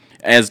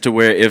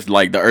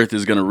the Earth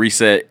is gonna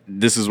reset,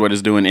 this is what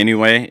it's doing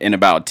anyway. In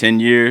about 10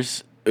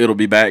 years, it'll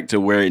be back to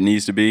where it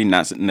needs to be,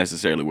 not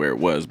necessarily where it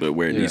was, but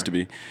where it needs to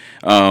be.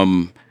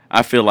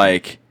 I feel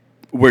like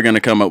we're gonna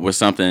come up with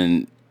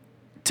something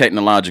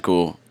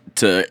technological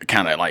to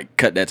kind of like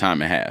cut that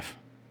time in half.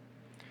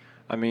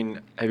 I mean,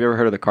 have you ever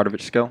heard of the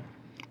Kardovich scale?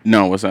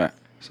 No, what's that?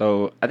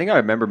 So I think I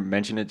remember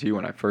mentioning it to you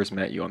when I first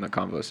met you on the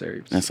Convo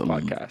Series That's a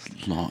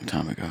podcast. long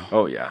time ago.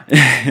 Oh yeah,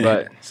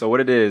 but so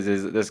what it is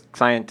this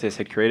scientist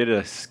had created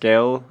a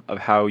scale of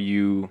how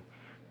you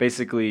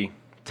basically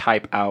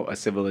type out a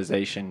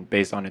civilization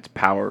based on its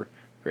power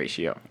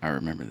ratio. I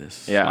remember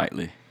this Yeah.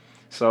 slightly.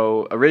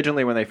 So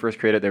originally, when they first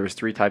created, there was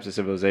 3 types of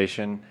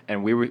civilization,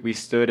 and we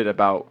stood at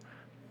about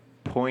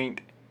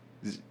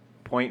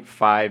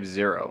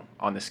 0.50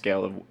 on the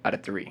scale of out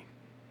of 3.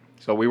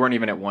 So we weren't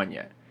even at 1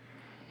 yet.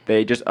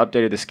 They just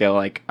updated the scale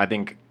like I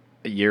think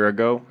a year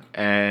ago,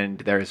 and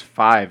there's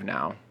 5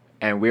 now,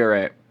 and we're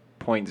at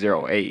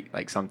 0.08,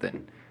 like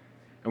something,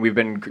 and we've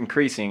been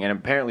increasing. And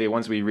apparently,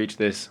 once we reach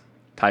this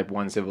type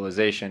 1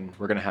 civilization,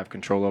 we're gonna have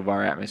control of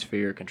our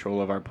atmosphere,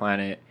 control of our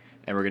planet,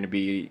 and we're gonna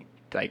be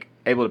like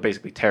able to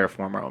basically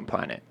terraform our own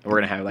planet. We're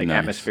gonna have like Nice.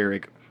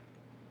 atmospheric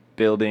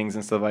buildings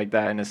and stuff like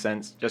that in a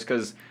sense, just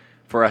because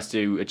for us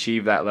to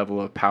achieve that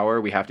level of power,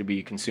 we have to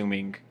be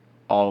consuming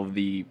all of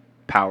the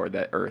power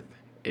that Earth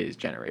is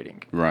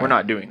generating. Right. We're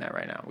not doing that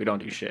right now. We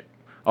don't do shit.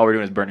 All we're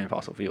doing is burning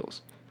fossil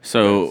fuels.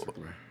 So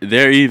Basically.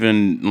 they're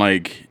even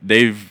like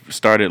they've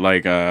started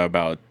like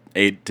about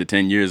 8 to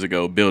 10 years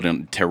ago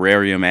building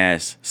terrarium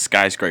ass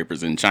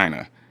skyscrapers in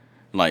China,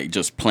 like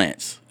just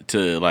plants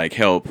to like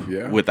help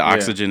Yeah. with the Yeah.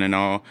 oxygen and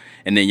all.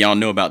 And then y'all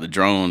know about the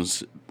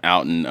drones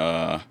out in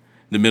the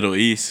Middle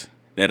East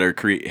that are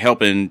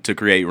helping to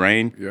create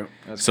rain. Yeah.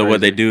 That's So what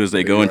they crazy. do is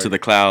they go They, into like, the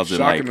clouds and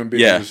shocking like them bitches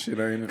yeah, and shit,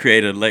 ain't it?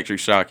 create an electric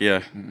shock,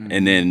 yeah,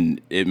 and then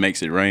it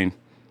makes it rain.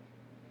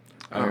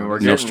 I mean, we're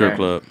No getting strip there.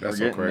 club. That's We're so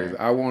getting crazy.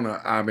 there. I don't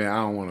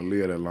wanna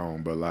live that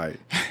long, but like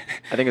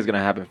I think it's gonna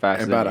happen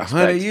faster. in than about you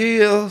 100 expect.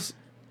 years,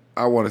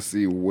 I want to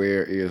see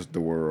where is the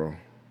world.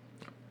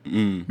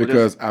 Mm.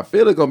 Because I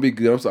feel it's gonna be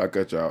good. I'm sorry, I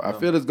cut y'all. I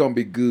feel it's gonna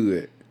be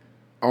good,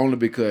 only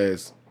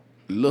because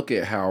look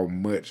at how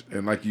much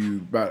and like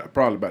you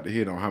probably about to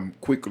hit on how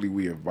quickly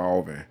we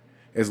evolving.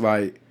 It's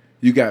like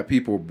you got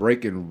people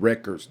breaking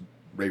records,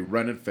 they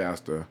running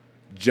faster,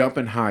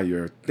 jumping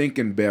higher,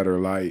 thinking better.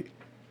 Like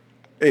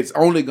it's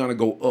only gonna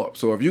go up.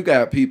 So if you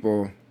got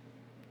people,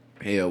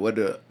 hell, I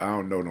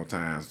don't know no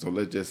time. So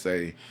let's just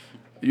say,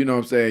 you know what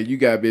I'm saying, you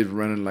got bitch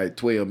running like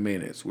 12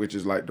 minutes, which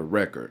is like the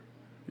record.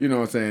 You know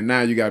what I'm saying?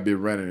 Now you gotta be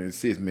running in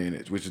 6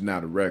 minutes, which is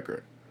not a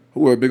record.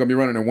 Who are they gonna be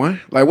running in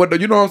 1? Like what?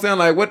 You know what I'm saying?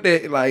 Like what?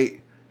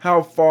 Like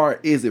how far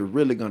is it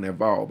really gonna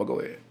evolve? But go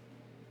ahead.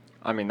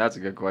 I mean, that's a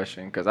good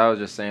question because I was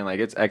just saying, like,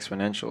 it's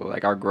exponential.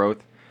 Like, our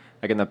growth,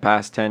 like, in the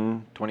past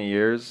 10, 20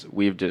 years,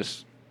 we've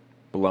just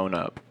blown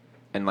up.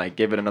 And, like,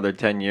 give it another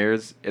 10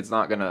 years, it's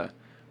not going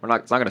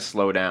to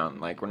slow down.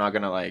 Like, we're not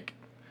going to, like,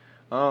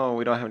 oh,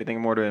 we don't have anything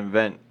more to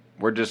invent.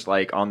 We're just,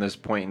 like, on this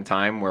point in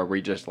time where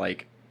we just,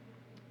 like,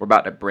 we're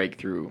about to break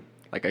through,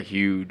 like, a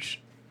huge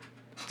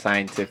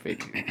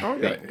scientific Oh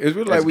yeah, thing. it's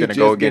really That's like we gonna just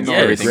go getting against on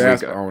the everything we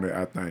grasp got. on it.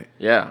 I think.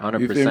 Yeah, You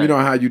 100%. feel me? You know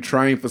how you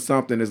train for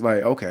something? It's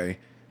like, okay,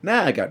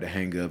 now I got the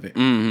hang of it.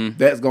 Mm-hmm.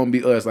 That's gonna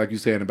be us, like you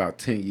said, in about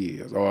 10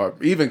 years, or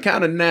even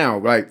kind of now,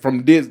 like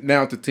from this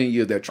now to 10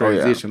 years, that Oh,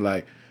 yeah. transition.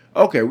 Like,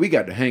 okay, we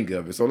got the hang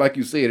of it. So, like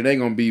you said, it ain't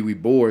gonna be we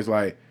bored. It's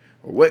like,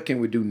 well, what can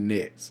we do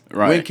next?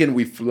 Right. When can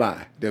we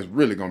fly? That's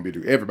really gonna be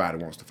everybody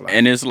wants to fly.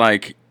 And it's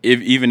like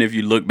even if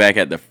you look back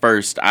at the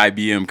first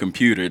IBM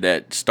computer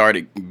that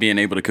started being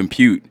able to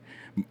compute,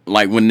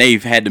 like when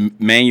they've had to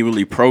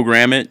manually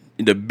program it,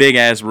 the big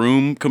ass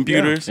room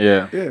computers,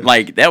 Yeah. yeah,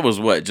 like that was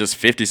what, just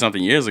 50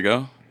 something years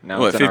ago. Now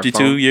What, it's in our 52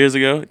 phone. years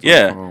ago? It's on the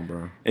Yeah, phone,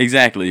 bro.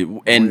 exactly.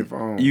 your And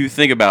phone. you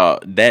think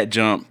about that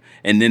jump,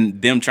 and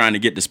then them trying to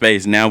get to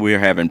space. Now we're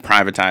having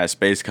privatized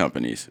space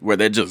companies where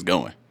they're just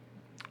going.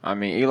 I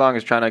mean, Elon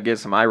is trying to get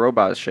some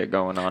iRobot shit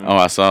going on. Oh,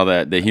 I saw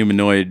that, the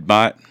humanoid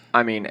bot.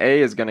 I mean,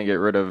 A is going to get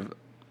rid of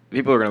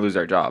people are going to lose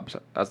their jobs.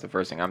 That's the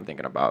first thing I'm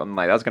thinking about. I'm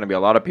like, that's going to be a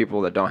lot of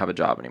people that don't have a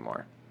job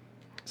anymore.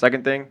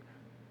 Second thing,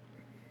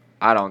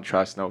 I don't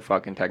trust no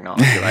fucking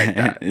technology like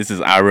that. This is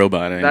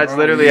iRobot. Ain't That's it?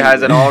 literally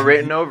has it all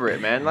written over it,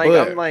 man. Like,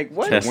 But I'm like,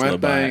 what? Tesla One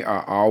thing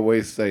I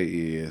always say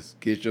is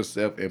get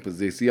yourself in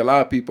position. See, a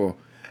lot of people,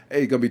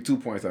 hey, it's gonna be 2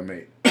 points I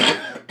made.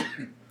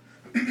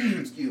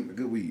 Excuse me,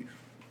 good weed.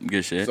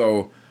 Good shit.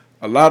 So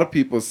a lot of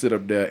people sit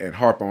up there and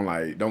harp on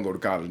like, don't go to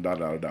college, da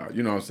da da.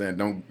 You know what I'm saying?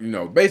 Don't, you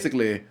know,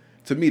 basically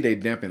to me they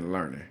dampen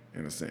learning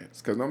in a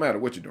sense. Because no matter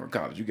what you do in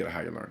college, you get a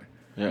higher learning.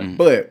 Yeah.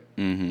 But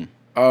Mm-hmm.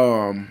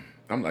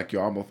 I'm like,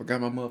 yo, I almost forgot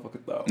my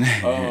motherfucking thought.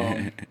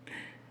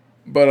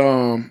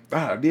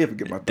 I did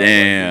forget my thought.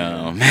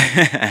 Damn.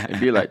 It'd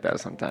be like that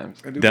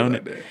sometimes. I do Don't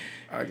feel like that.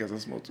 I guess I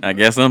smoked too much. I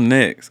guess I'm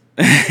next.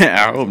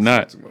 I hope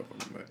not. Too much.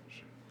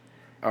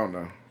 I don't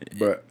know.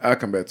 But I'll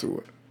come back to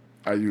it.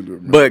 I usually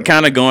remember But that.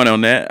 kind of going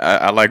on that,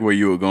 I like where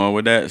you were going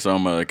with that, so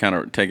I'm kind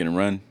of taking a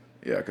run.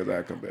 Yeah, because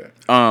I'll come back.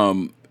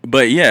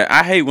 But yeah,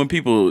 I hate when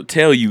people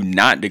tell you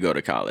not to go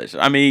to college.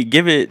 I mean,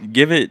 give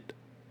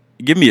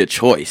me a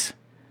choice.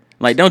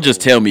 Like, don't just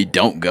tell me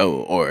don't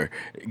go or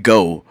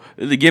go.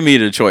 Give me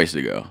the choice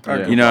to go.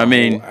 I You know what I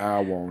mean? I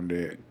want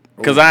that.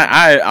 Because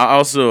I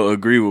also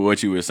agree with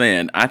what you were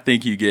saying. I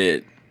think you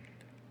get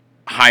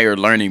higher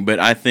learning, but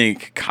I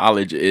think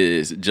college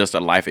is just a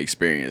life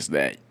experience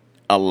that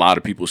a lot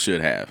of people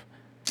should have.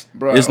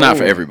 Bruh, It's not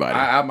for everybody.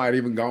 I might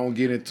even go and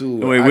get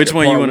into it. Wait, I which could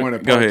one you part wanna-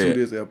 and go part ahead.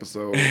 two this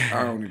episode.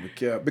 I don't even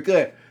care.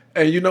 Because,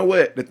 and you know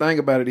what? The thing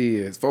about it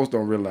is, folks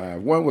don't realize,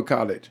 one with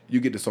college, you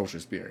get the social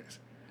experience.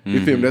 You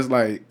feel Mm-hmm. me? That's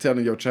like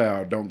telling your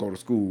child don't go to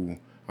school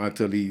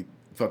until he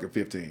fucking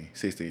 15,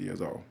 16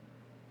 years old.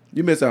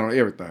 You miss out on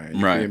everything.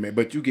 You Right. feel me?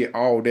 But you get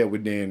all that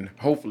within,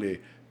 hopefully,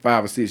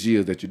 5 or 6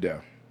 years that you're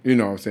there. You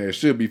know what I'm saying? It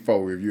should be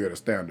 4 if you're at a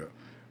standard.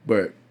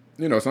 But,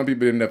 you know, some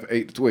people in there for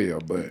 8 to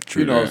 12. But,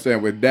 True you know what I'm that.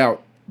 saying?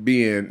 Without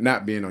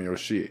not being on your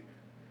shit,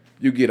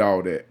 you get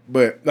all that.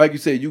 But, like you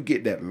said, you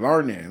get that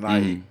learning.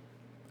 Like,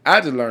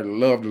 I just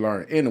love to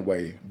learn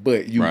anyway.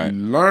 But you Right.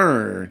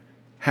 learn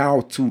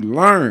how to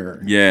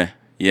learn. Yeah.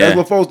 That's Yeah.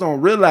 what folks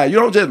don't realize. You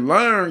don't just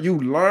learn, you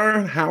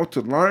learn how to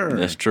learn.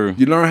 That's true.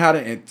 You learn how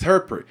to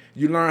interpret.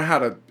 You learn how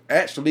to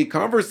actually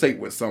conversate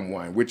with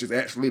someone, which is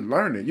actually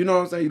learning. You know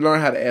what I'm saying? You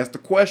learn how to ask the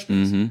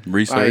questions.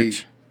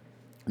 Research.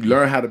 You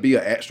learn how to be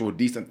an actual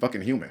decent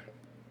fucking human.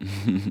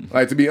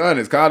 Like, to be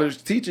honest,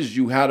 college teaches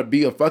you how to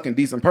be a fucking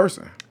decent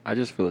person. I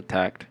just feel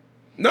attacked.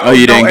 No, Oh,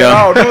 you didn't at go?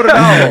 all. No, at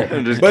all.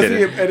 I'm just But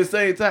kidding. see, at the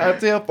same time, I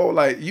tell folks,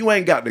 like, you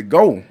ain't got to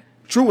go.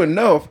 True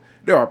enough,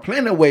 there are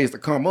plenty of ways to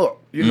come up.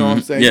 You know what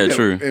I'm saying? Yeah, You can-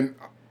 true. And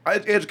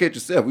educate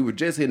yourself. We were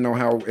just hitting on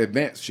how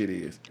advanced shit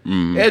is.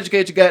 Mm-hmm.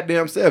 Educate your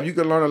goddamn self. You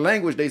can learn a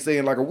language, they say,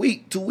 in like a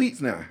week, 2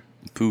 weeks now.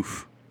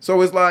 Poof.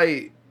 So it's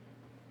like,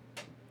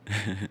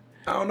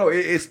 I don't know.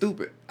 It's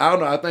stupid. I don't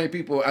know. I think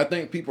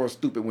people are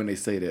stupid when they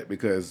say that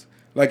because,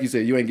 like you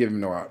said, you ain't giving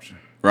them no option.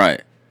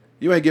 Right.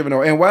 You ain't giving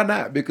no, and why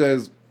not?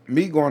 Because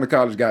me going to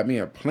college got me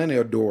in plenty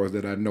of doors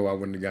that I know I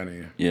wouldn't have got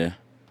in. Yeah.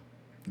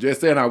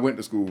 Just saying I went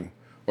to school,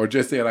 or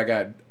just saying I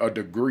got a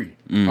degree,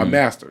 Mm-hmm. a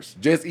master's.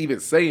 Just even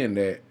saying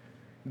that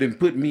didn't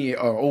put me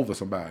over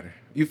somebody.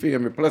 You feel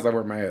me? Plus, I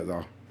work my ass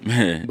off.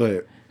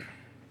 But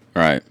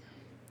Right.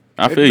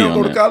 I if feel you you don't go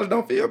on to that. college,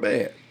 don't feel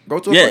bad. Go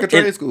to a Yeah, fucking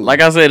trade it- school.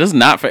 like I said, it's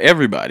not for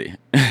everybody.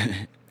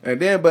 And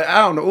then, but I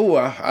don't know. Ooh,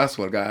 I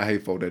swear to God, I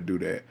hate folk that do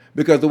that.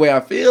 Because the way I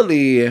feel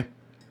is,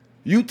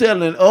 you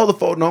telling other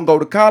folk don't go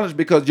to college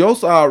because your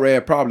sorry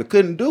ass probably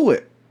couldn't do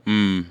it.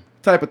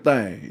 Type of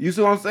thing. You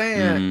see what I'm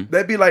saying?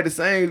 That'd be like the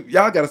same.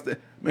 Y'all gotta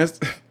man,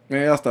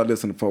 y'all start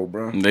listening to folk,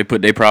 bro. They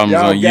put their problems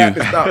Y'all on you. got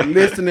to stop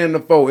listening to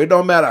folk. It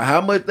don't matter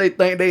how much they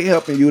think they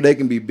helping you. They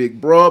can be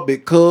big bro,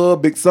 big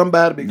cub, big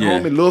somebody, big Yeah.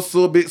 homie, little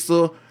sir, big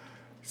sir.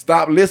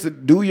 Stop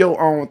listening. Do your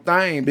own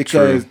thing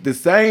because True. the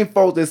same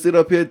folks that sit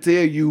up here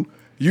tell you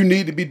you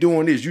need to be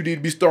doing this, you need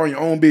to be starting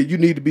your own business, you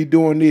need to be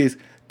doing this,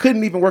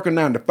 couldn't even work a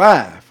 9 to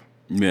 5.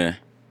 Yeah.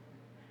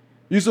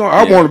 You saw,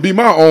 I want to be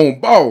my own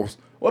boss.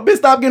 Well, bitch,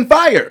 stop getting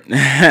fired.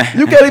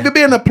 You can't even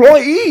be an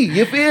employee.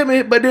 You feel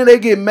me? But then they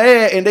get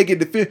mad and they get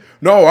defensive.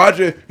 No,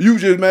 you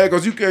just mad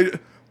because you can't.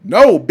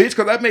 No, bitch,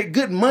 because I make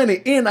good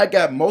money and I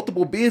got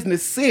multiple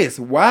businesses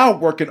while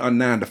working a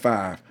 9 to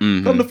 5.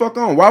 Come the fuck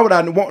on. Why would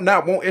I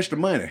not want extra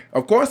money?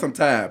 Of course I'm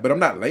tired, but I'm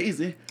not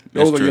lazy.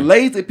 Those That's are your true.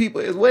 lazy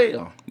people as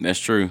well. That's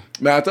true.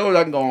 Man, I told you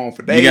I can go on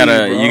for days.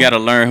 You gotta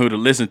learn who to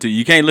listen to.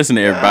 You can't listen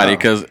to everybody Yeah.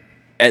 because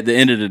at the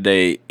end of the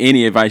day,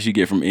 any advice you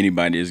get from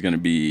anybody is gonna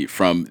be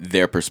from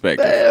their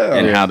perspective Yeah.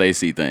 and how they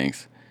see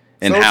things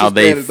and Social how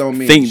they status don't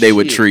mean think they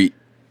would shit. treat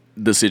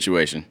the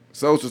situation.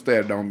 Social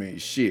status don't mean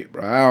shit,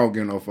 bro. I don't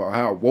give no fuck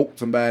how woke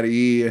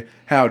somebody is,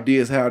 how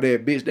this, how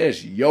that, bitch.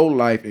 That's your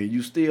life, and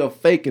you still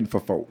faking for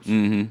folks.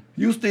 Mm-hmm.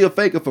 You still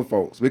faking for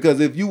folks because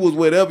if you was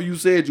whatever you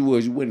said you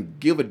was, you wouldn't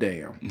give a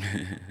damn.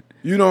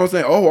 You know what I'm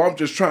saying? Oh, I'm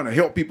just trying to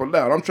help people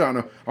out. I'm trying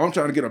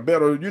to get a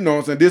better. You know what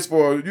I'm saying? This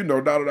for da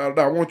da da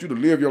da. I want you to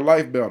live your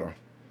life better.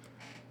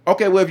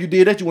 Okay, well if you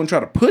did that, you wouldn't try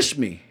to push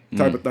me.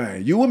 Type of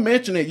thing. You would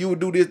mention it, you would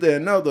do this, that,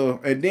 and another,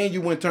 and then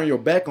you wouldn't turn your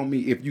back on me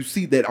if you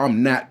see that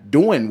I'm not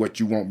doing what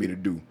you want me to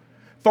do.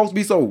 Folks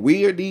be so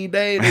weird these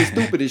days, they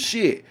stupid as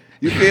shit.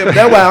 You feel me?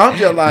 That's why I'm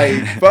just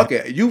like, fuck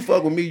it. You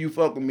fuck with me, you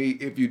fuck with me.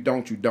 If you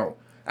don't, you don't.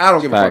 I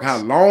don't give a fuck how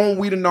long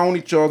we done known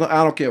each other.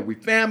 I don't care if we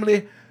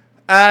family.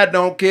 I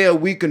don't care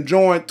if we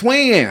conjoined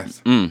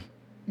twins.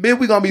 Bitch,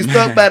 we gonna be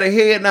stuck by the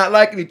head not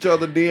liking each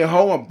other, then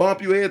hoe and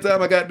bump you every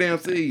time I goddamn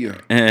see you.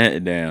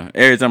 Damn.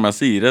 Every time I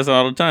see you, that's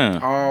all the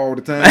time. All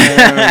the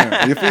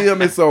time. You feel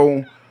me?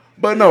 So,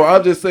 but no,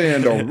 I'm just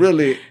saying though,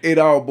 really, it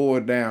all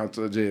boils down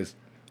to just,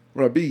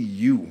 bro, be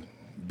you.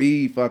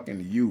 Be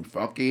fucking you.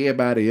 Fuck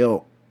everybody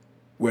else.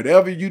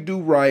 Whatever you do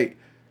right,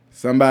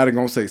 somebody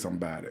gonna say something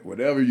about it.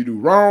 Whatever you do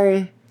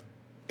wrong,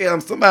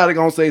 somebody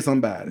gonna say something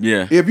about it.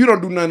 Yeah. If you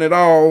don't do nothing at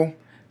all,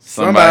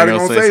 somebody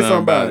gonna say something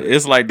about it.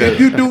 It's like that. If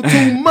you do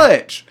too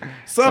much,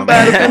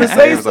 somebody's gonna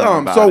say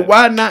something. So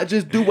why not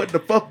just do what the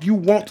fuck you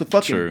want to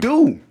fucking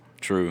do?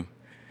 True.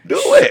 Do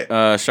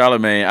it.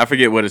 Charlemagne, I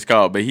forget what it's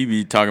called, but he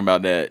be talking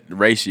about that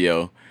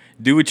ratio.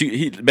 Do what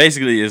he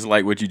basically is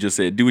like what you just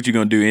said. Do what you're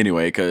gonna do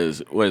anyway,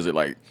 because what is it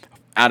like?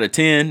 Out of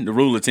 10, the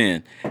rule of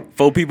 10,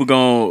 4 people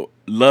gonna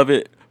love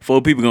it,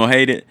 4 people gonna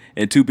hate it,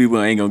 and 2 people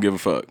ain't gonna give a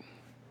fuck.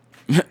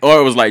 Or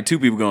it was like 2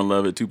 people gonna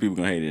love it, 2 people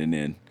gonna hate it, and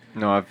then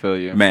No, I feel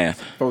you.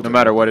 math. No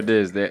matter what it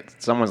is,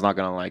 that someone's not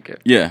gonna like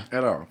it. Yeah.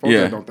 At all. Folks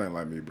just don't think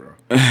like me, bro.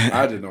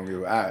 I just don't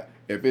give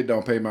if it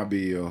don't pay my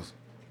bills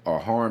or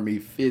harm me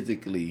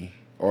physically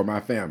or my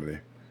family,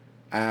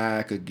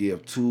 I could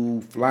give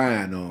 2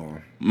 flying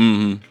arms.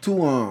 Mm-hmm.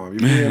 2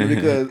 arms. You feel me?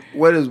 Because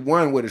what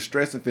is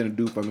stressing finna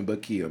do for me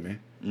but kill me?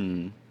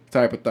 Mm-hmm.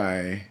 Type of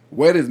thing.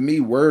 What is me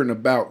worrying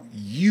about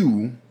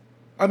you?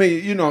 I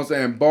mean, you know what I'm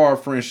saying? Bar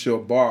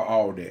friendship, bar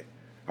all that.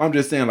 I'm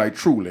just saying, like,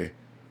 truly.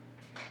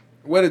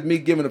 What is me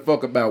giving a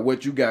fuck about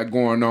what you got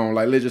going on?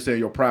 Like, let's just say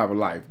your private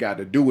life got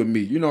to do with me.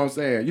 You know what I'm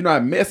saying? You know how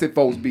messy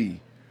folks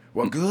be.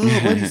 Well,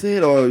 good, what he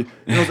said, or, you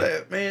know what I'm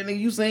saying? Man, nigga,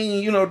 you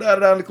seen, you know,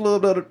 da-da-da in the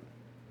club, da-da.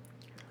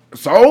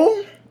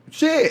 So?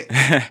 Shit.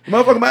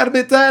 Motherfucker might have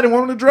been tired and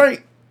wanted to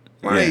drink.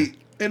 Like,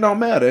 it don't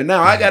matter. And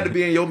now I got to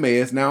be in your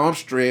mess. Now I'm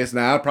stressed.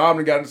 Now I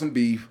probably got in some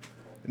beef.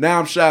 Now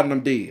I'm shot and I'm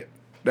dead.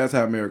 That's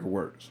how America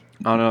works.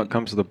 I don't know. It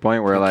comes to the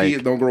point where like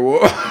kids don't grow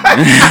up.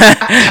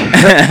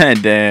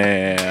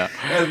 Damn.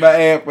 That's my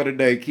ad for the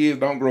day. Kids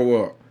don't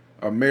grow up.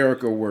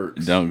 America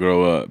works. Don't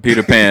grow up.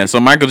 Peter Pan. So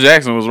Michael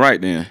Jackson was right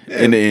then.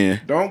 In the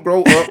end. Don't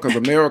grow up because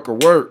America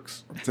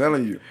works. I'm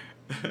telling you.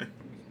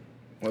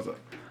 What's up?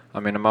 I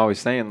mean, I'm always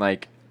saying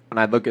like when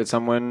I look at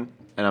someone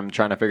and I'm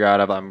trying to figure out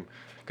if I'm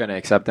gonna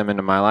accept them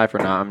into my life or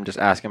not, I'm just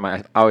asking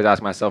I always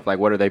ask myself like,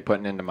 what are they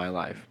putting into my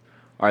life?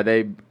 Are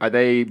they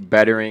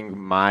bettering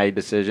my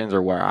decisions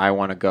or where I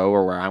want to go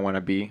or where I want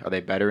to be? Are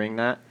they bettering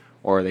that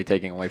or are they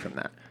taking away from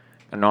that?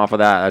 And off of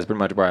that, that's pretty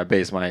much where I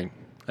base my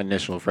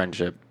initial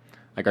friendship.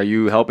 Like, are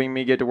you helping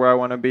me get to where I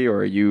want to be or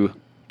are you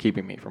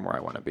keeping me from where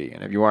I want to be?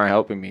 And if you aren't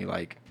helping me,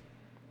 like,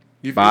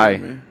 bye.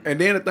 Me? And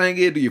then the thing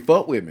is, do you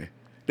fuck with me?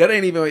 It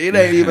ain't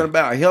even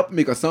about helping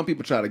me because some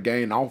people try to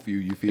gain off you.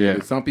 You feel me?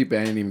 Some people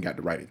ain't even got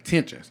the right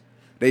intentions.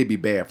 They be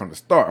bad from the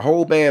start.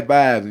 Whole bad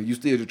vibes, and you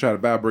still just try to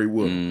vibrate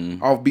with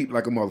them. Off beat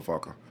like a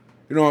motherfucker.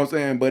 You know what I'm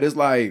saying? But it's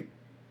like,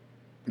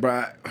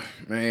 bro,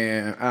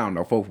 man, I don't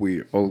know. Folks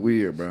weird,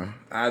 bro.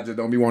 I just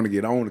don't be wanting to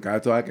get on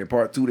it. So I can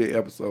part 2 that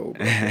episode.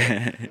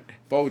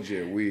 Folks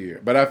just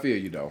weird. But I feel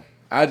you, though.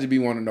 I just be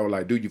wanting to know,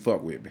 like, do you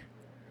fuck with me?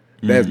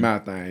 That's my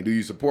thing. Do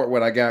you support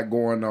what I got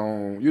going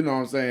on? You know what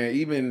I'm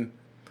saying?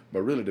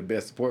 But really the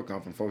best support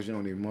comes from folks you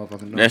don't even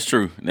motherfucking know. That's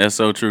true. That's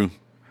so true.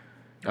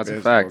 That's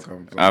a fact.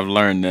 I've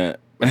learned that.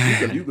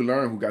 You can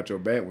learn who got your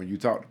back when you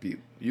talk to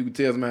people. You can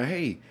tell somebody,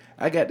 hey,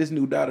 I got this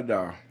new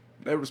da-da-da.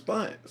 Their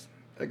response.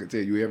 They can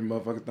tell you every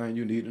motherfucking thing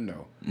you need to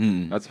know.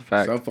 That's a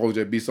fact. Some folks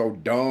just be so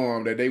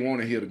dumb that they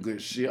want to hear the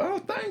good shit. Oh,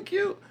 thank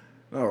you.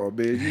 Oh,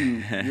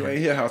 bitch, you ain't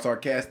hear how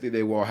sarcastic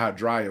they were, how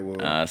dry it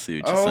was. I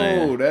see what you're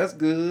saying. Oh, that's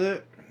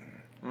good.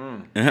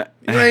 You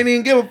ain't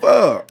even give a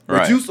fuck.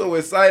 But you so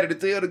excited to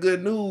tell the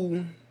good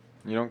news.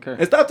 You don't care.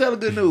 And stop telling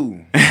good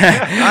news.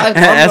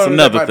 That's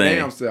another thing.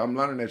 Damn self. I'm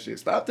learning that shit.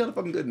 Stop telling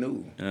fucking good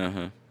news.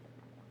 Uh-huh.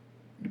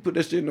 You put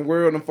that shit in the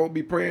world and folk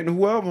be praying to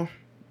whoever.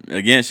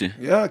 Against you.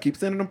 Yeah, keep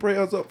sending them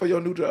prayers up for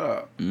your new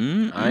job.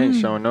 I ain't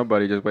showing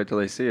nobody. Just wait till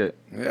they see it.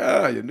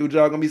 Yeah, your new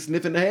job gonna be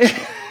sniffing the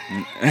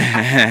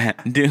ass.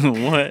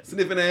 Doing what?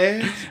 Sniffing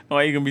the ass.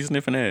 Why you gonna be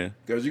sniffing ass?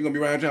 Because you're gonna be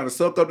around trying to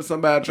suck up to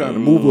somebody trying to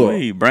move up.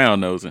 Hey, brown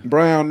nosing.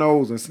 Brown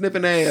nose and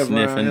sniffing ass.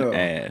 Sniffing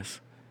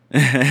ass.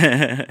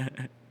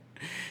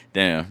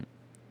 Damn.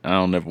 I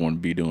don't ever want to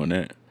be doing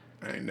that.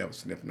 I ain't never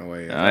sniffed no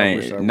ass. I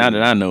ain't. Not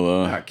that I know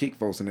of. I kick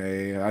folks in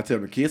the ass. I tell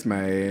them to kiss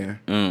my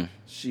ass.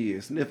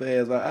 Shit, sniff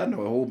ass. I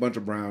know a whole bunch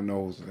of brown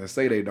noses that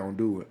say they don't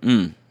do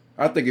it.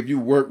 I think if you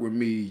work with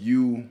me,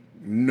 you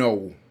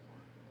know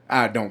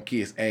I don't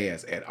kiss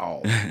ass at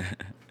all. And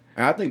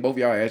I think both of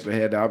y'all actually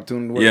had the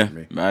opportunity to work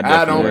with me.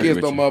 I don't kiss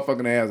no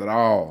motherfucking ass at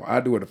all.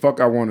 I do what the fuck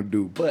I want to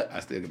do, but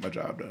I still get my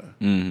job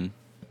done.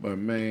 But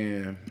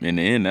man, in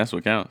the end, that's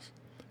what counts.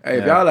 Hey,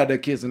 if y'all out there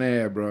kissing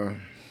ass, bro.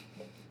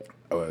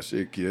 Oh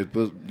shit, kid!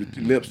 Put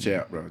your lips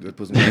chap, bro. Just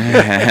put some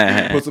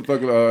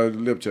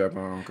fucking lip chap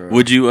on. Cause.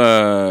 Would you?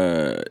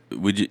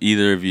 Would you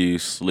either of you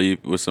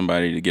sleep with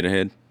somebody to get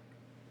ahead?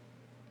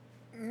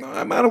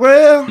 I might as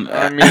well.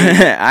 I mean,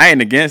 I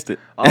ain't against it.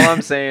 all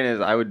I'm saying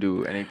is I would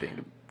do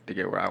anything to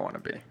get where I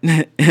want to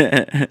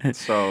be.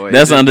 So it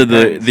That's just under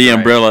depends, the right?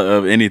 umbrella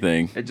of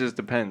anything. It just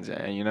depends,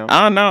 you know.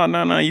 Oh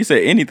no! You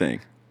said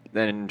anything.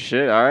 Then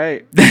shit, all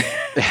right.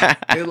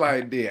 It's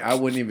like that. I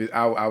wouldn't even.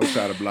 I would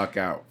try to block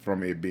out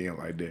from it being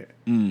like that.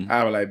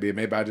 I would like, "Bitch,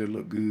 maybe I just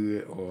look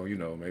good, or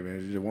maybe I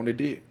just want a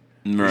dick."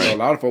 Right. A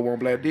lot of folks want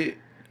black dick,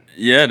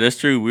 Yeah, that's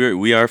true.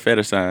 We are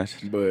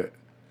fetishized. but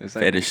It's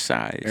like, and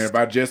Fetishized. if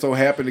I just so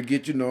happen to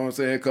get,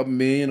 a couple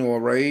million or a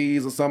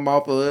raise or something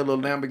off of a little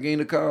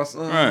Lamborghini car or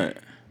something. Right.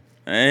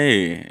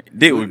 Hey,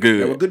 dick was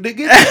good. That was good dick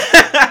get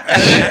you.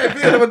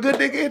 That was good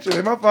dick get you.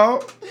 It's my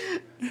fault.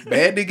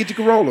 Bad dick get you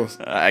Corollas.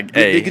 Good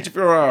dick get you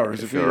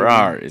Ferraris. You feel me?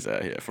 Ferraris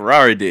out here.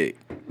 Ferrari dick.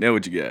 That's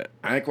what you got.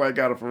 I ain't quite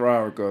got a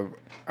Ferrari because,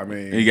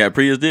 You got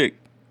Prius dick.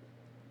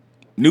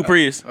 New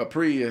Prius. a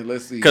Prius.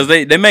 Let's see. Because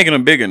they making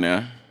them bigger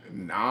now.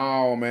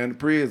 No, man, the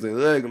Prius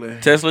is ugly.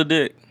 Tesla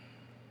dick.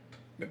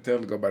 The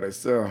Tesla go by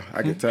themselves.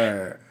 I get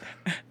tired.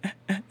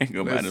 Ain't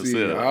go by Let's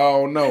see. I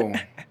themselves.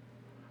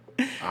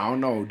 don't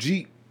know.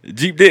 Jeep.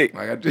 Jeep dick.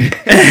 I got Jeep.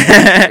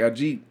 I got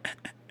Jeep.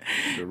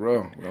 The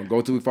rough. We're going to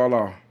go till we fall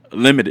off.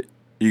 Limited.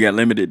 You got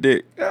limited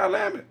dick. Yeah,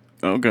 limit.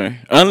 Okay.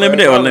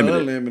 Unlimited or limited?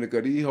 Unlimited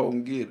because these hoes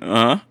can get it.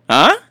 Huh?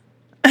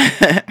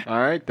 all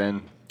right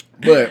then.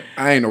 But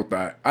I ain't no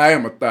thought. I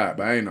am a thought,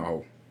 but I ain't no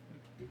hoe.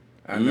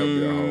 I never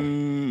be a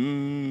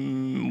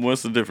hoe.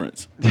 What's the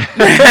difference?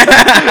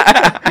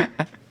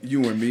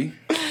 You and me.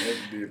 That's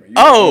different. You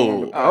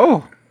Oh. a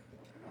hoe.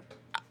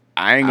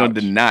 I ain't gonna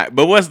deny it.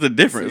 But what's the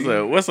difference?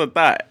 See? What's a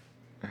thought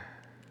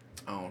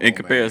I don't know, in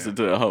comparison man.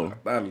 to a hoe?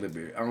 Thought a little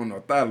bit. I don't know.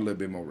 Thought a little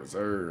bit more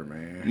reserved,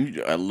 man.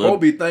 A Hoe little,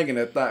 be thinking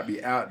that thought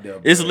be out there.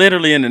 it's but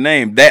literally in the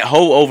name. That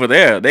hoe over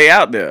there, they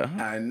out there.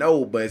 I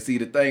know, but see,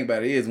 the thing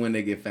about it is when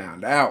they get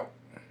found out.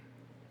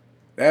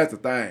 That's the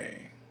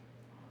thing.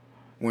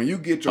 When you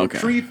get your Okay.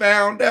 tree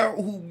found out,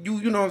 who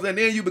you know what I'm saying,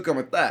 then you become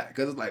a thought.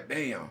 Because it's like,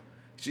 damn,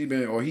 he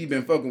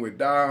been fucking with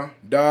Da.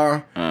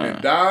 Yeah,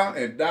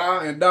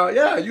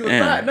 you a Yeah.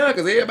 thought now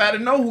because everybody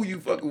know who you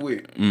fucking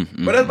with.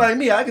 But that's like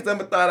me. I can tell I'm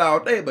a thought all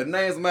day, but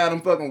name somebody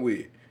I'm fucking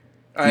with.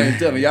 I ain't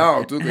telling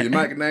y'all to because you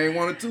might can name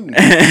one or two. You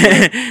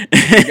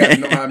got to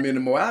know how many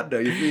more out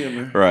there, you feel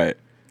me? Right.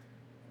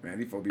 Man,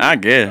 these folks be I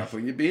guess.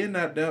 putting your being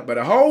out there. But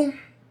a hoe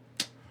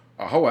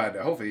out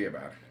there, hoe for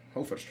everybody.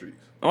 Hoe for the streets.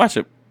 Watch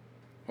it.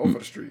 Hoe for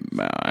the streets.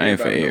 No, I ain't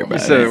for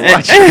Everybody know everybody. hoe. So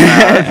watch your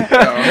mouth.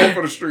 Yeah, hoe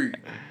for the street.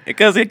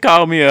 Because he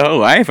called me a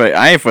hoe. I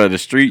ain't for the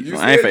street. You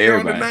I ain't said for you on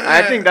everybody. the nine.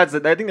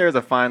 I think there's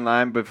a fine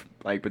line,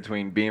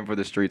 between being for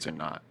the streets or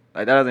not.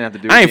 Like that doesn't have to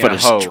do with I ain't for being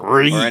the a hoe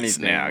streets or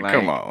anything. now. Like,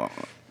 Come on.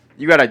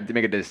 You gotta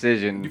make a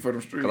decision. You for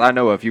the streets. Cause I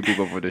know a few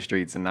people for the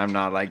streets, and I'm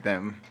not like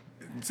them.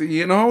 See,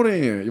 you in the hole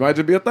then. You might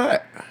just be a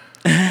thought.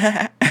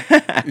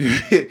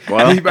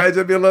 Well. You might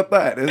just be a little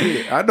thought. That's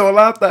it. I know a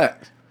lot of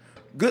thoughts.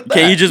 Good thoughts.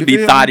 Can you just be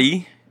feel me?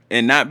 thoughty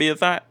and not be a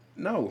thought?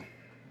 No.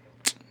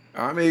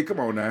 I mean, come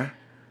on now.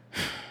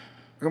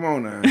 Come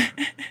on now.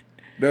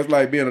 That's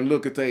like being a little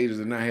contagious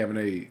and not having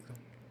AIDS.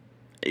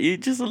 You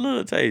just a little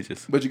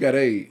contagious. But you got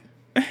AIDS.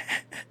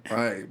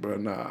 Right, bro,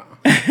 nah.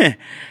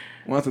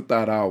 Once a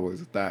thought,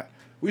 always a thought.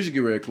 We should get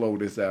ready to close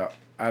this out.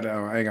 I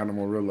ain't got no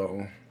more real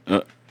on.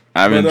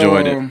 I've But,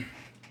 enjoyed it.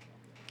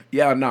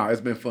 Yeah, no,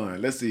 it's been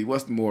fun. Let's see.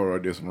 What's the moral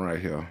of this one right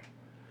here?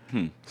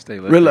 Stay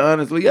lit. Really,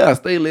 honestly, yeah,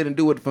 stay lit and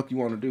do what the fuck you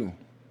want to do.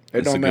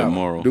 It That's a don't good matter.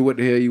 moral. Do what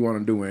the hell you want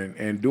to do.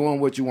 And doing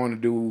what you want to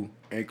do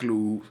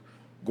includes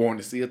going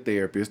to see a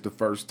therapist the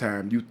first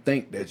time you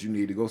think that you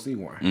need to go see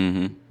one.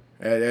 Mm-hmm.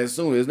 As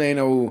soon as they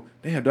know,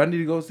 damn, do I need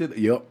to go see it?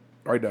 Yep,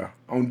 right there.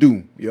 On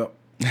do. Yep.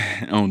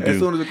 On As do.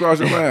 soon as it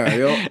crosses your mind,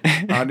 yep,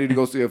 I need to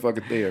go see a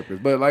fucking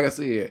therapist. But like I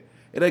said, it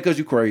ain't because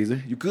you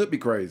crazy. You could be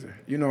crazy.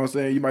 You know what I'm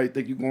saying? You might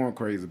think you're going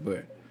crazy,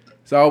 but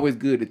it's always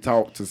good to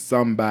talk to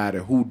somebody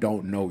who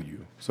don't know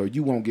you, so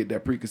you won't get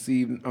that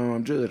preconceived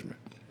judgment.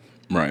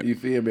 Right. You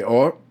feel me?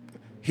 Or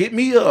hit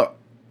me up.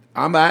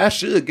 I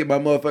should get my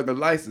motherfucking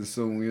license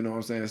soon. You know what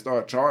I'm saying?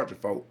 Start charging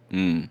folk.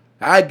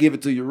 I give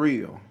it to you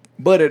real,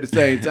 but at the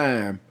same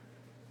time,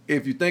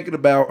 if you're thinking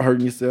about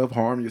hurting yourself,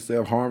 harming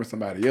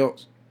somebody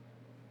else,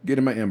 get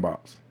in my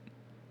inbox.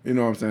 You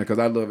know what I'm saying? Because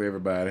I love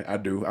everybody. I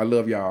do. I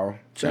love y'all.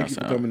 Thank you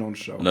for coming on the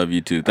show. Love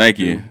you too. Thank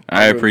you. do.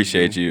 I really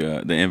appreciate do. you,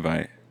 the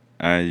invite.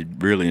 I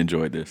really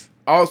enjoyed this.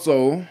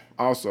 Also,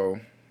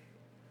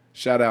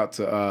 shout out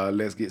to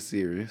Let's Get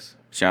Serious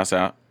Shouts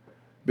out.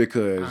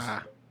 because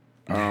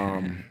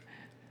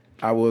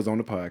I was on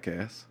the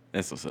podcast.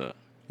 That's what's up.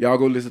 Y'all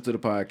go listen to the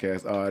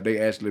podcast. They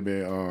actually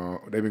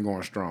they've been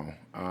going strong.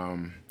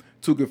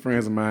 Two good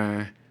friends of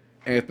mine,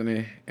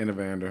 Anthony and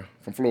Evander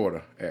from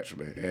Florida,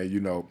 actually, and you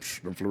know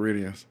them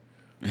Floridians.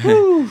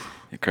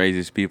 The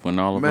craziest people in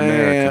all of Man,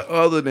 America.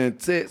 other than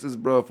Texas,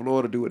 bro,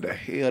 Florida do what the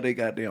hell they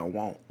goddamn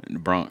want. In the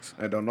Bronx.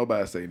 And don't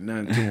nobody say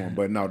nothing to them.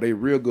 But no, they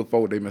real good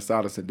folk. They been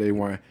solid since day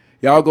one.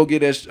 Y'all go get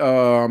that.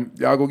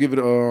 Y'all go give it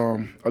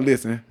a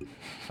listen.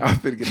 I'm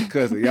finna get the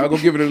cousin. Y'all go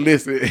give it a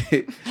listen.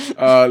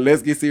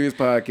 Let's Get Serious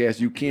podcast.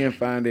 You can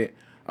find it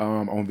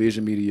on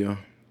Vision Media.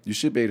 You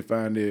should be able to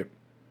find it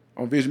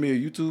on Vision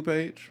Media YouTube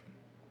page?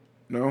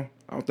 No,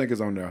 I don't think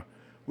it's on there.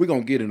 We're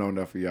going to get it on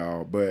there for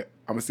y'all, but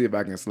I'm going to see if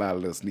I can slide a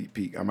little sneak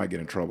peek. I might get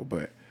in trouble,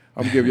 but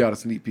I'm going to give y'all the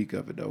sneak peek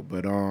of it, though.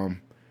 But,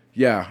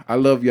 yeah, I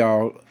love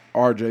y'all.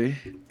 RJ,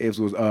 it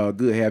was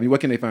good having you. What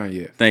can they find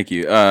you at? Thank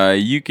you.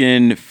 You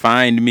can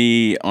find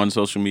me on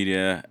social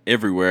media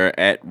everywhere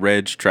at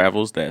Reg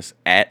Travels. That's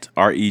at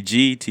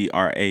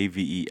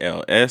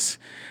REGTRAVELS.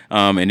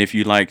 And if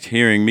you liked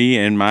hearing me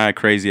and my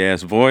crazy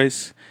ass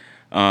voice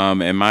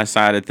and my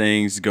side of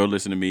things, go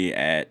listen to me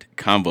at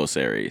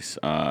Convosaries.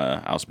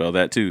 I'll spell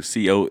that too.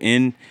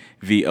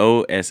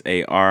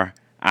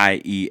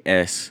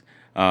 CONVOSARIES.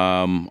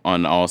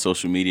 On all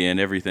social media and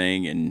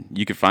everything, and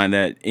you can find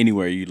that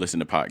anywhere you listen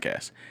to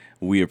podcasts.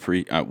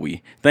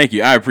 Thank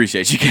you. I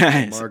appreciate you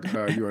guys. Mark,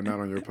 you are not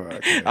on your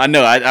podcast. I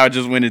know. I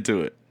just went into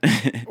it.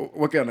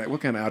 What kind of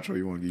outro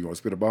you want to give? You want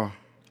to spit a ball?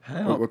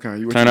 What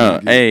kind? Turn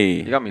up.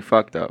 Hey, You got me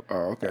fucked up.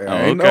 Oh, okay. Oh,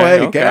 I ain't okay, know. Hey,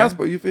 okay.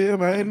 Casper, you feel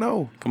me? I ain't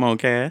know. come on,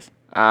 Cass.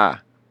 Ah.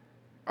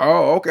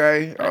 Oh,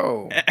 okay.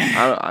 Oh,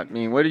 I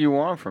mean, what do you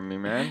want from me,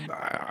 man?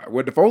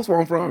 what the folks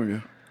want from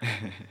you?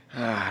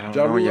 I don't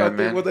Ja know Rule, yet, I think,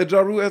 man. was that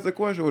Ja Rule asked the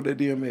question or that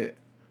DM at?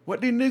 What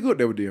did nigga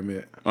that was DM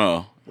at?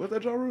 Oh, Was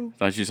that Ja Rule?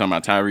 thought you were talking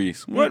about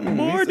Tyrese. What Mm-mm.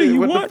 more He do said, you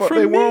what want the fuck from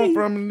they me? want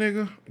from the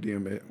nigga?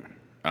 DM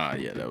at.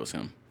 Yeah, that was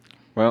him.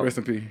 Well, Rest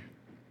in peace.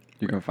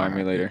 you can find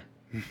me later.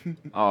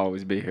 I'll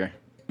always be here.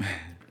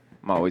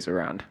 I'm always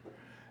around.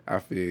 I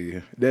feel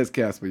you. That's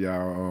Casper,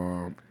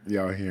 y'all.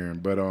 Y'all hearing,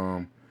 but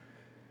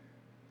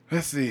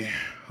let's see.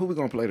 Who we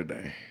gonna play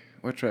today?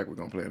 What track we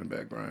gonna play in the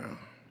background?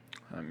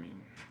 I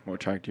mean, what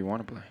track do you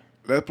want to play?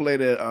 Let's play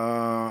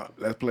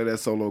that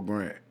Solo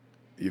Grant.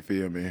 You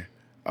feel me?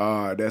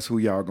 That's who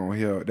y'all gonna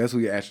hear. That's who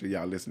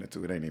y'all listening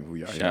to. It ain't even who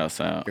y'all hear.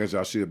 Shouts out. Because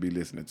y'all should be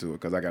listening to it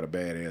because I got a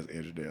badass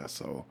intro there.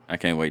 So, I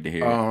can't wait to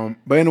hear it.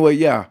 but anyway,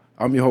 yeah,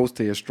 I'm your host,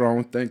 Ted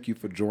Strong. Thank you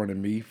for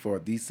joining me for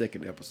the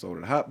second episode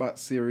of the Hot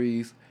Box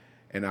series.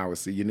 And I will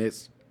see you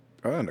next,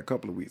 in a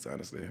couple of weeks,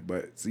 honestly.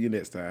 But see you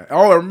next time.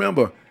 Oh,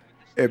 remember,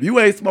 if you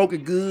ain't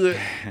smoking good,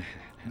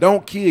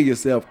 don't kill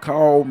yourself.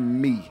 Call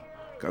me.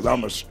 Because I'm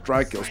going to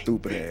strike your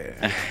stupid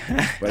ass.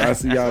 But I'll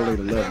see y'all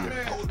later. Love you.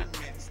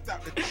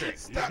 Stop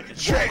the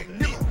track.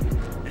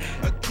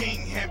 A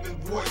king having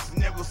voice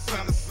never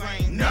sound the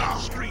same. Nah.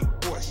 Street